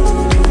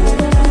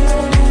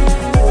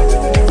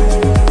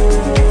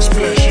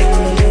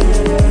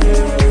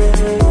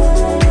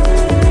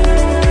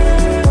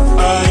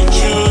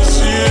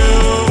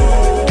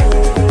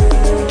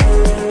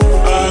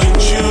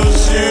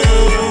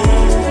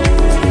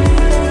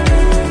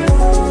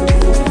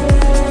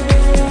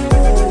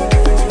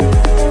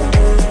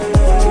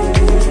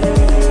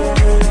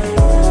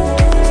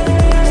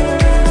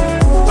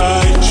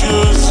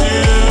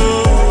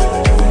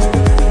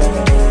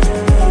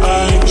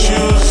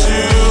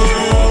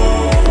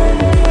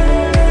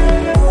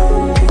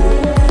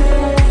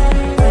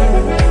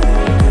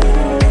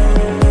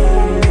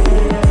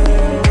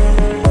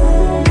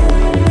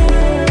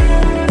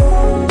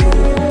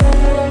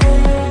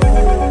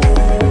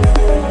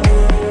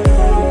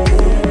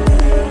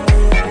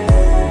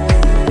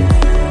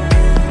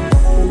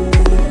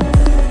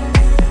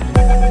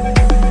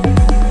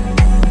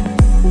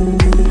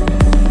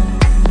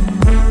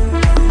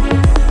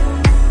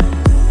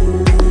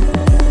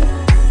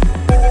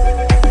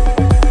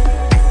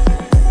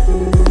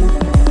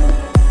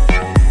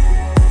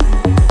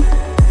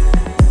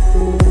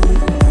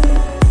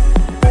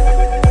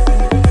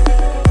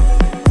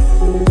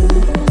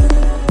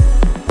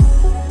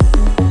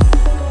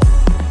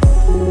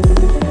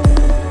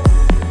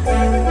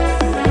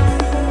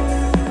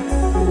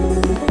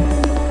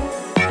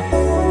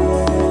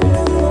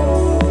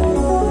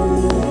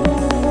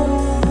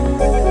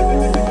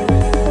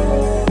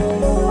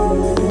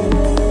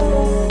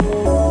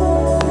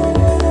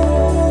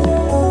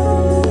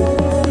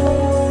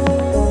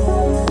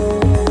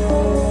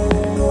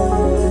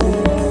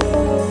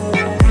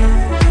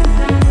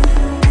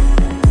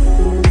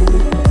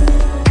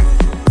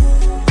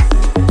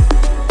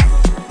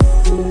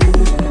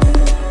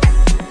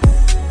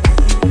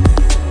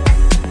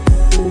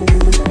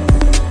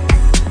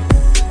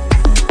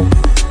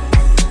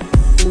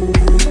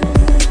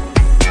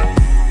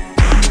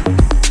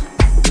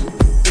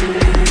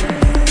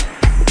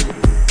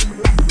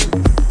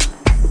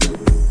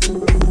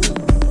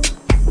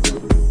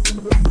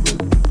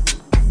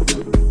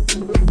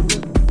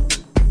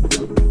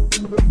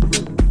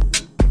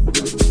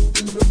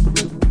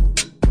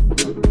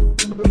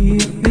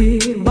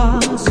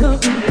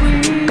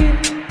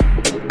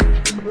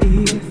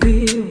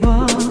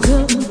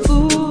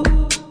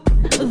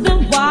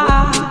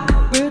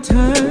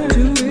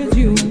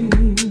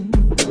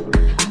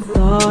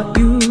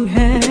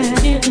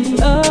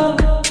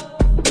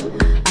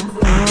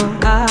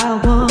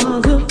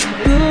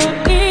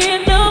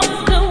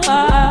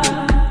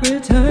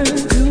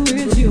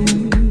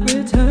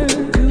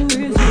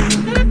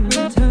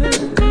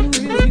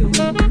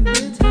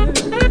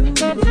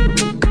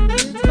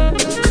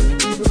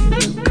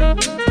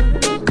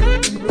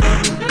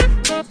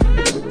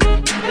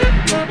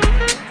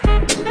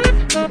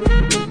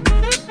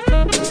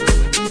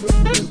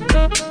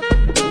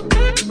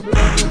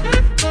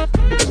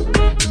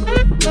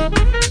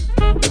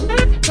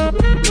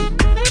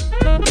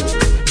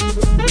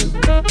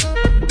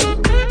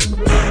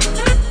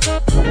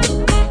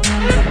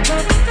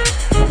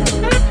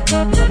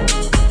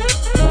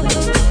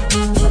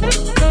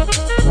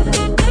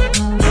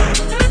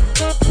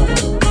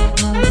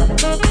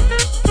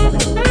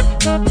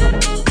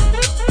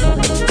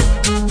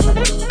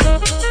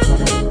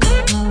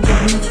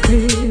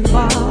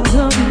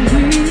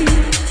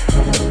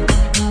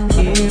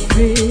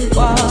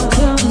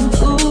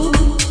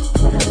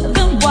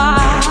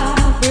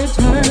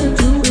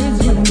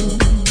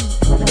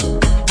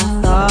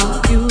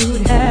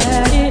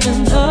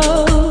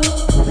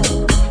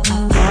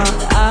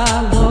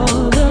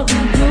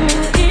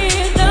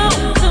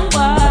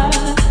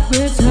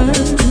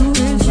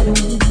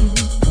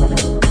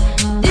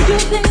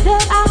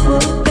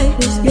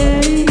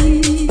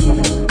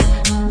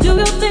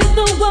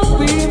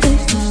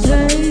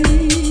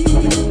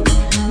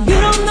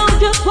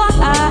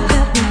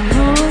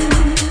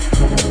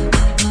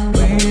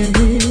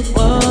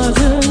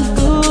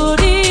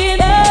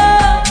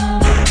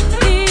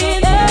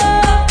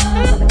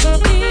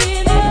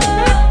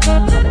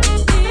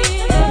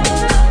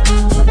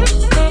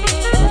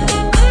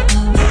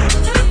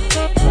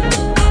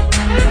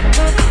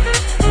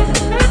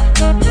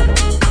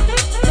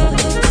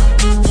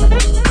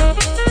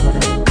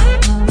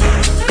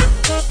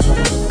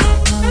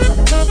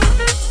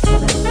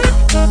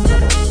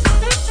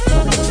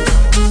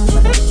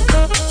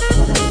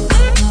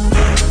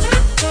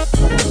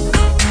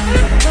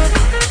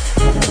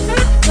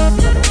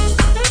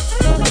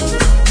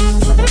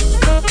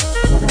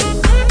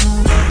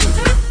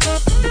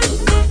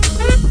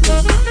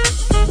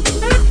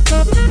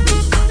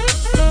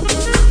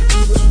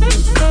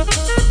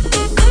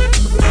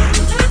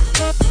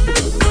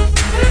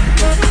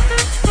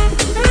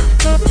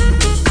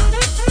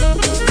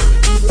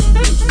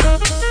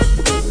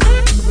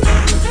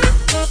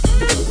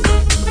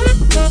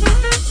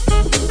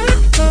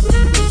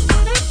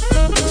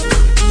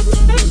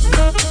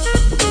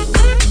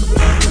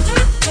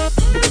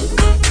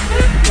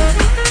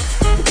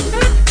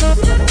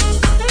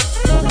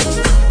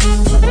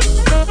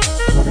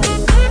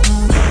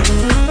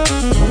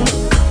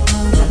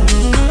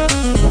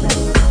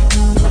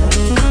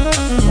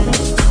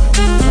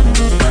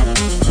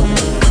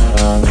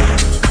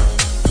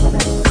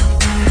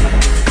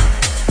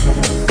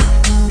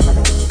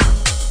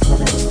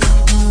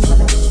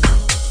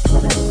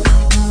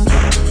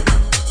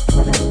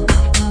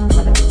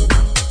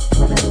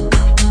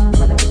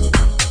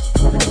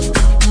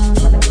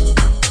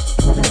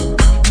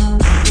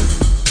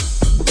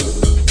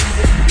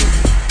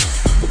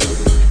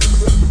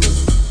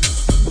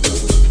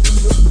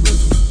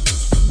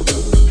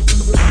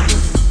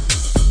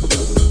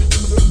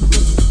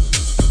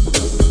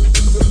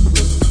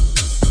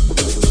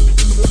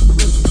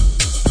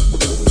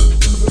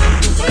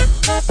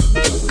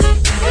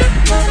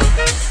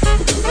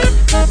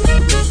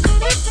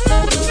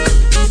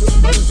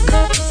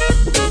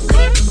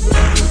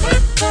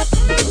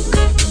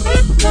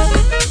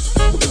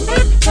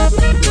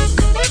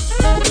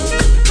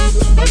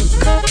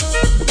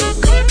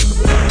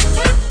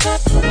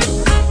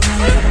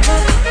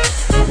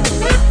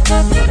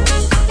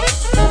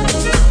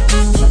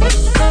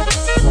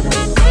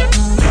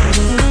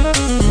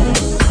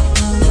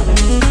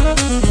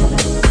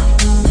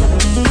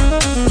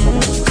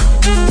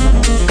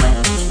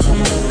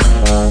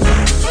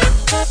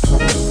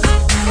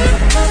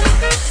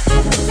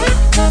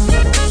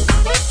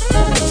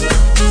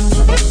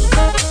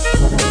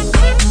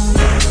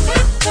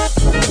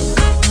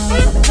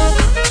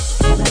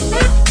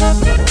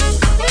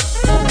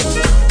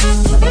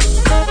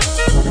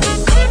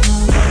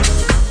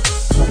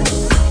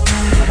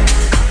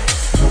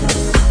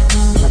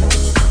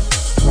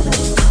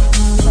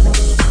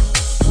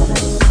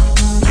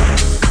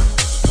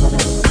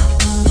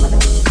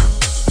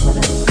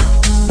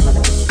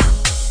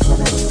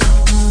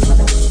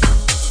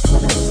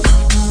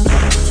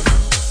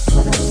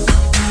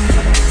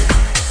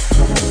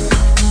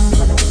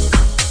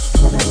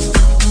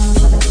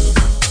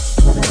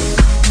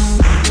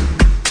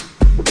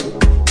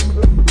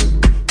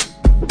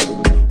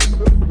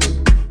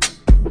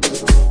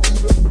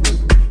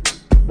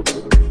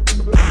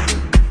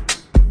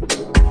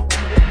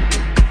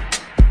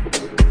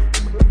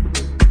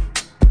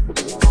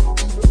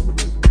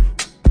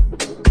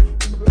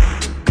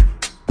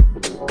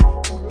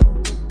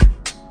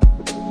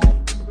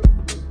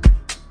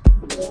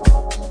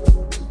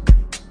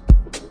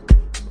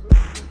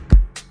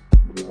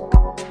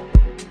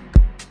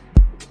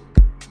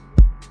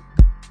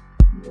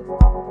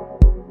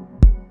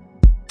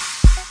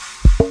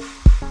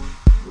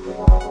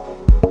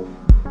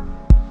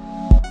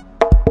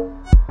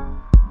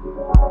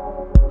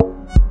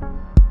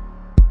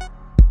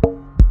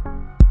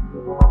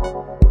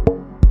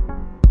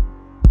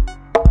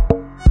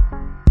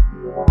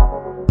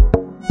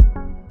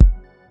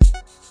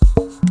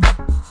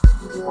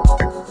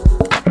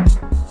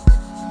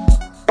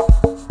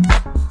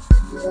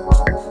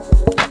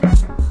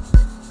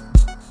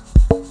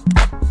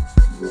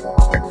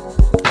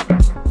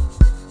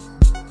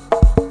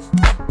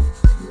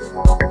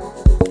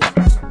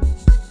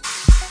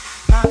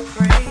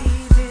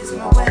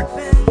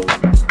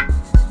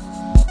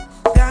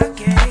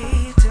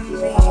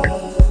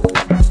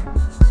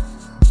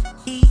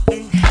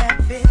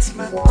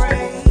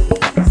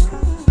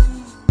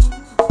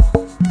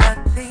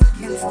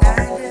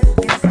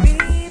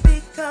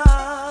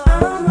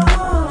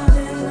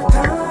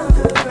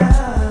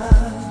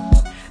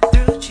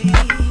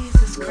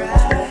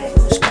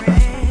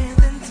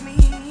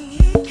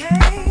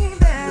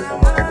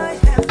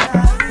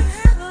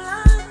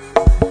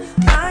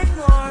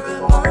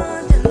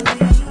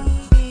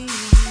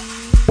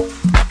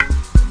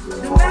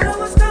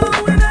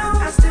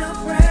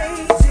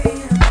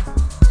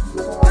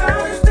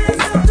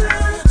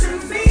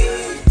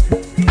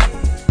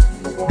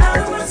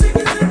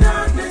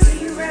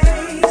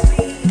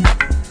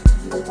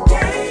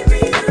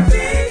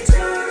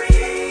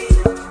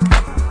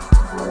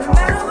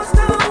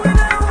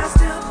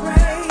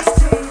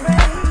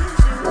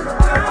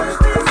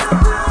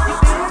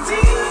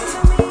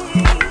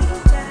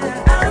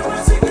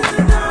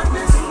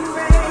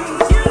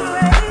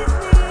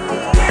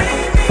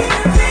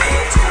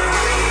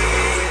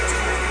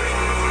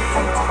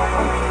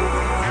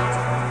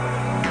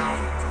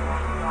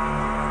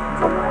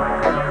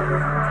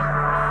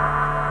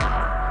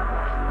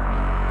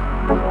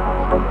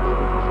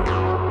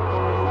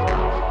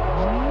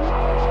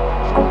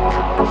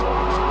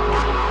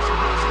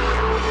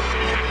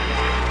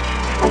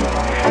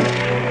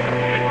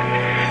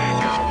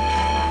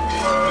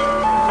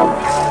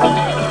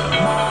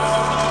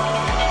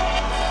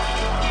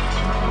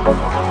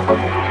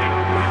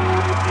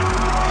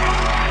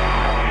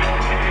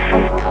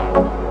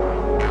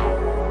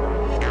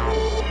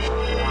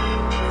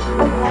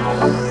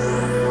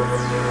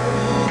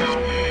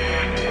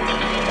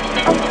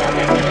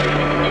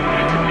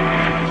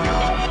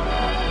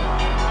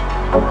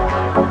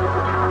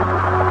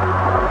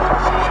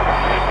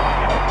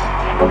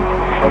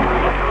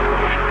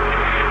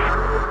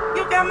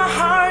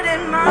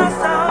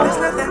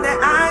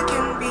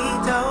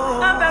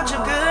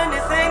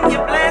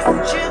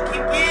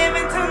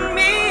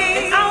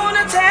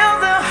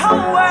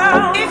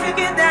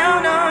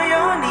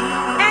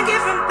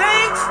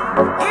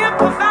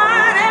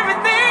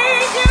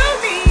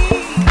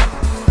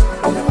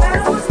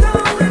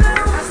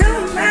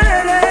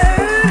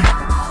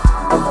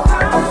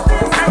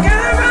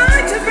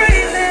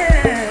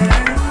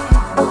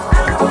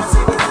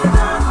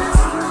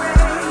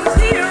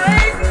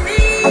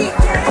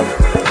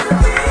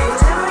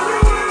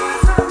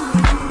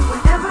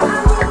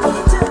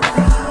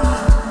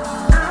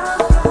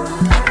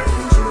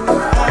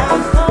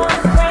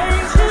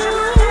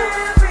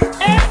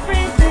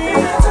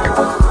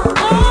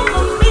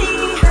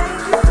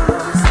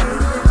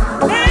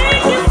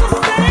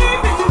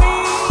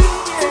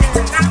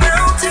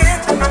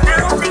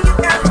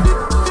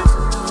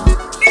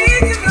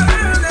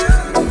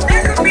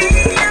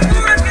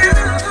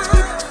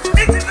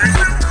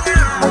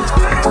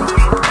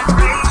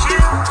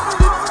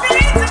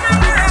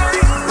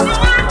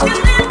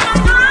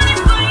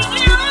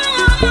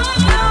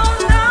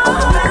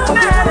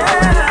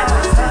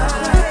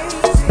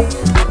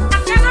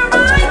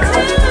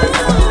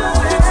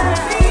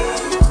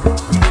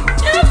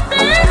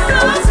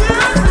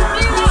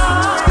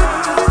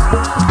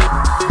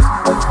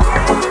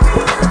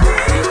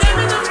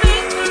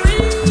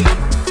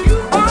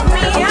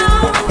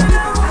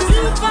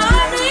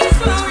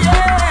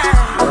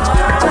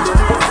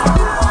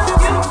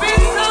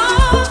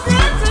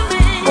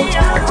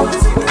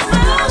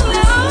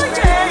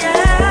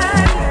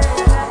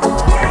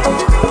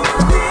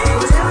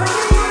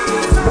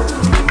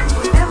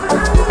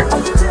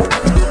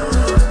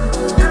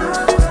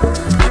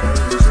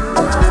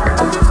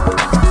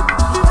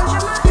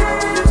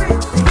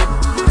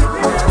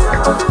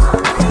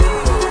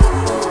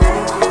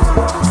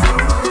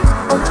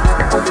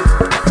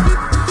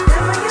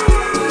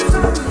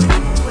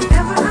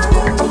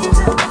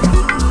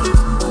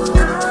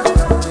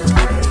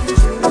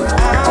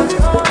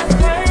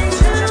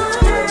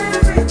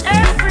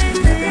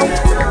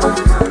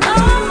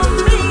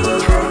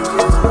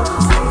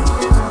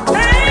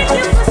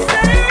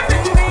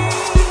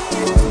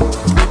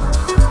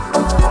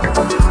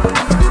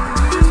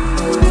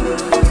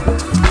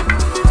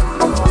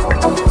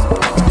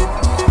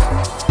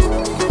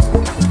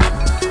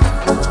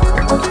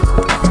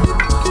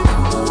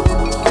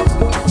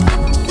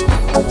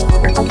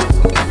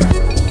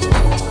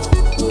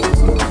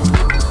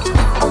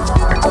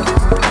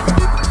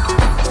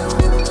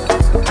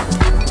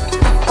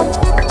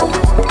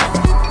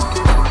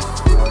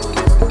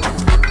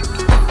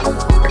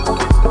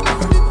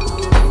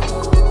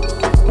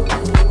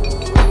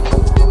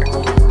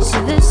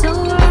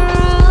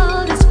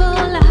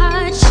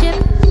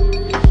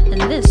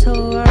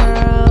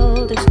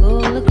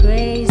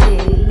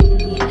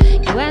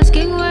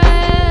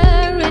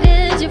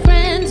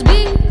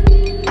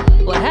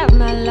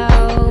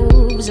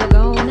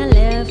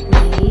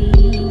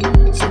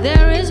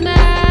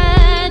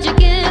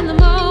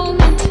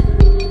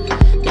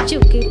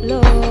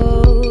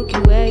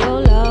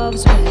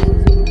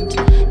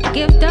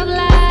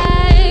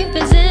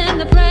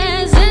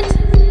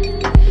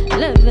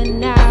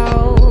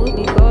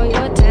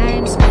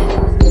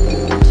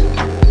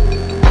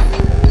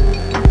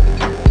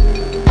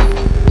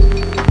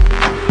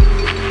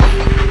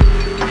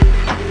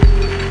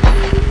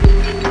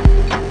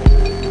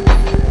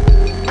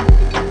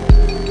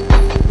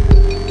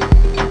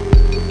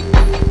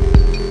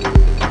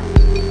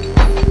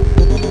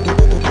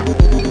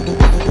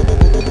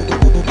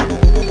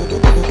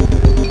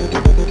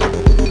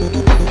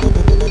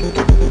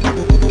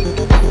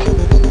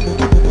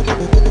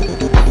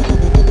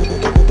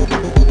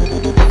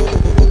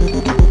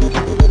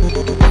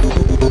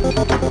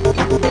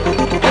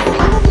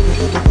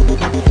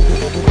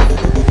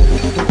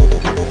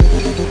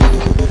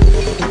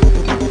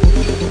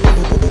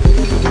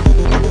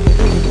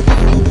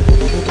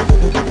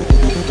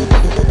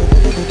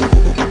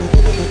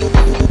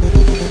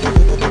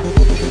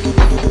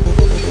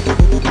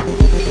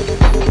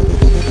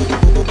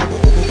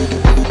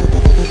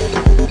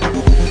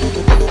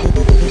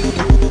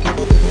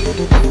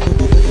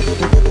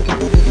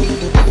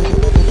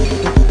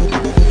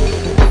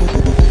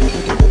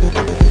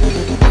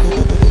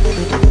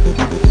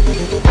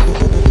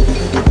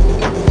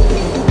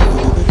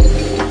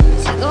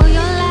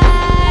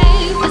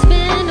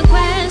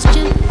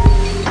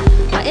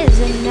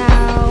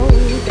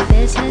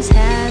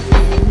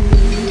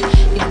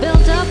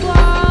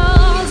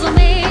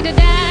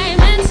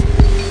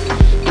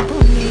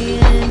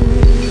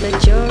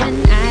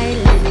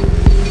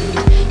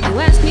 You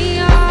ask me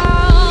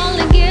all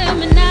and give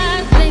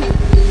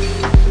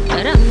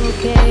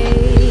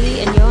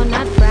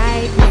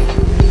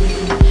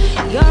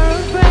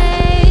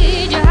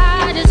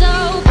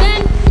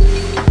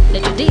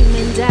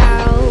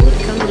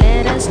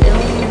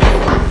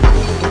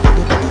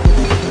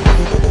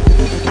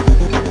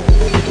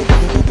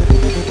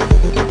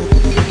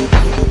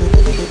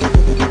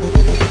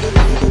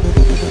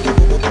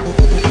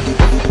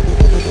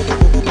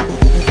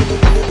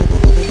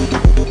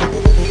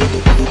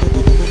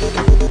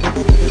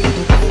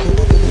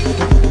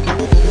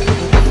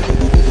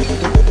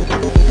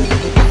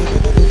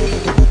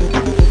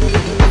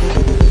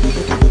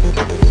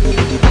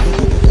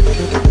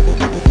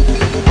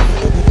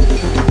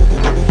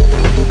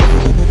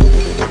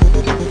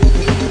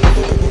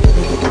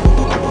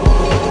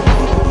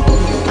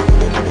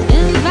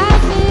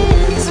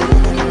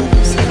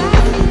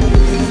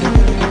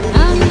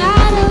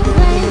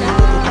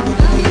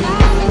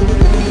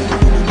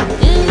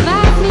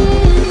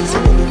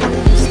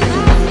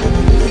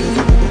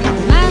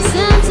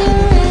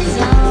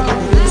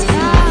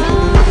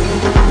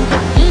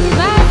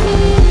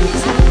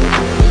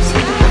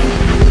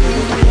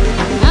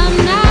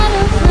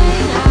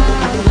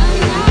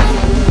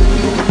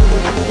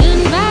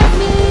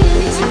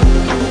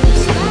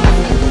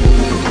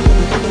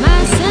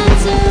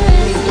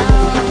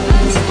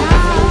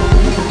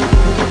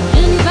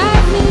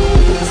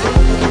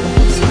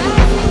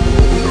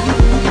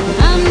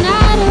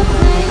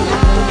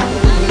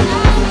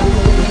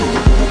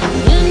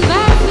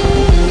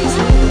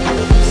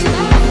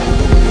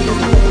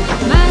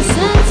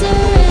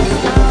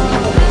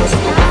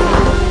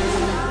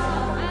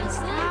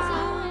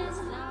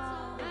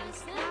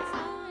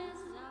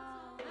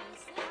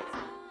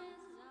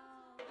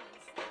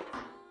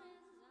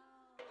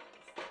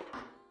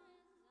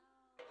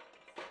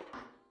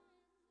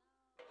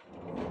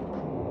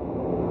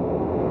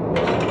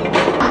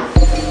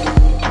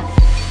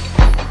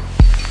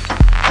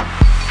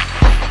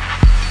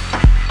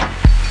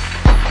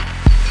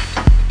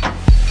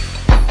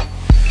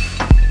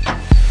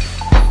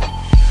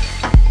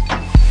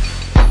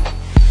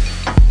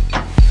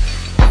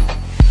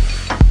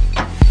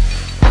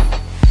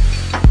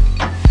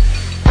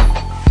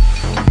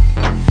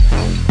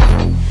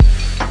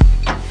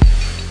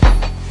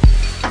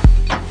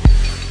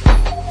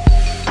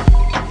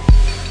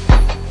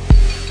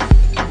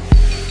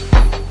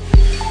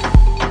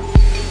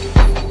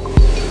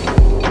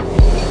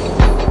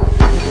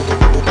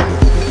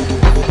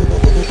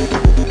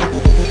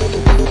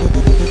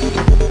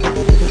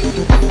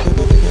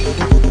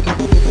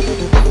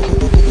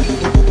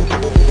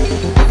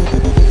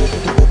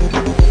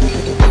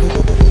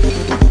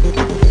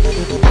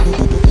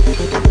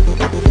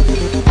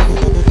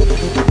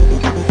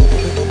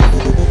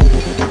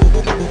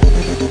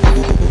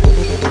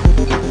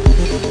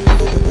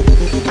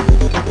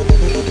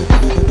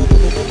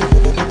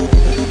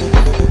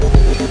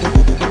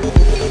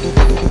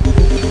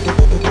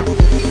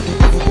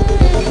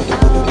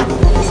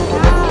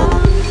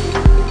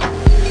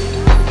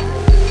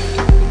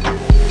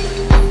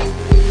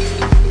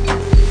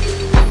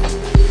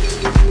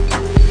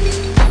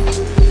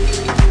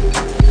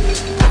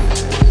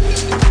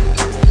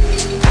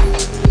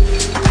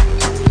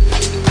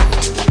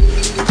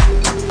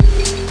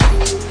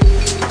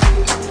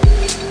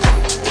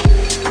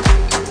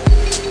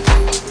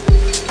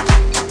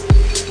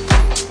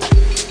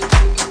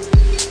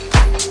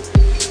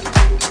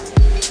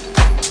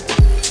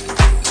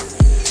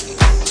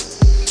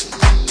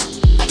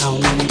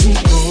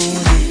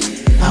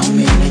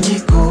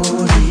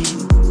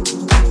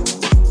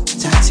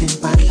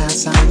impahla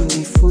zami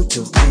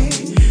ndifuduke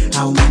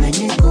awumina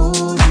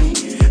ngegoli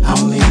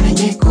awumina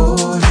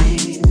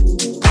ngegoli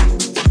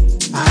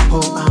apho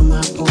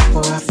amaphupho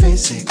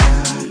afezeka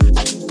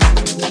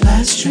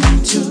last train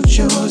to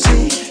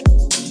Jersey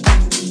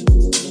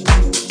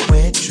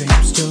where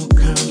dreams still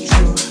come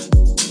true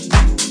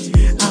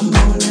I'm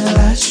on the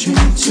last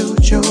train to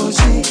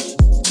Jersey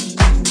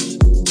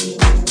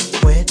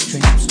where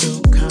dreams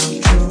still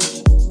come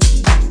true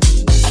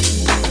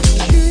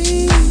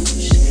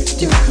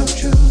still come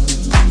true.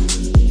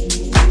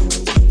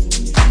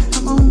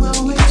 I'm on my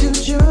way to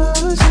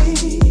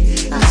Jersey.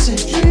 I said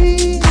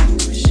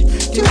dreams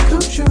still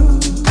come true.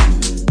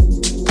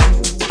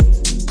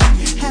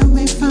 Help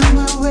me find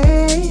my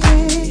way.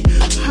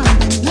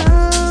 I'm in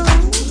love,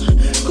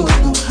 go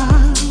no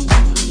harm.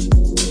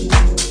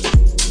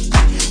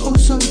 Oh,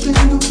 something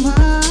no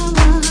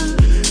mama.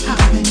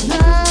 I'm in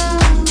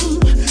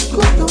love, go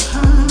no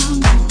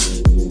harm.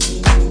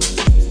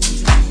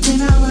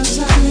 Then I was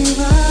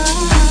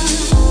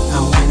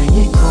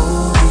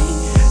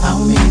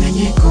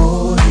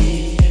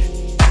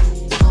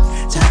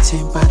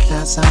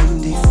impahla zami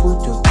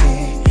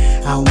ndifuduke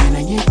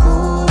awumina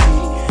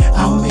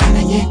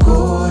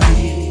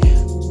ngegoli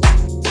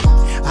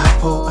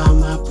apho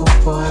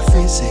amaphupho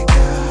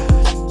afezeka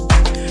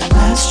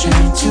last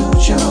train to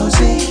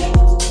Jersey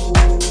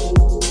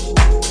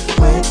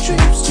where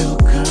dreams still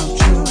come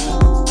true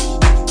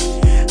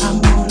I'm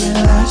on the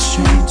last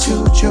train to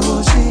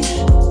Jersey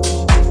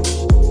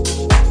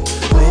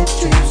where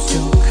dreams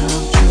still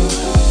come true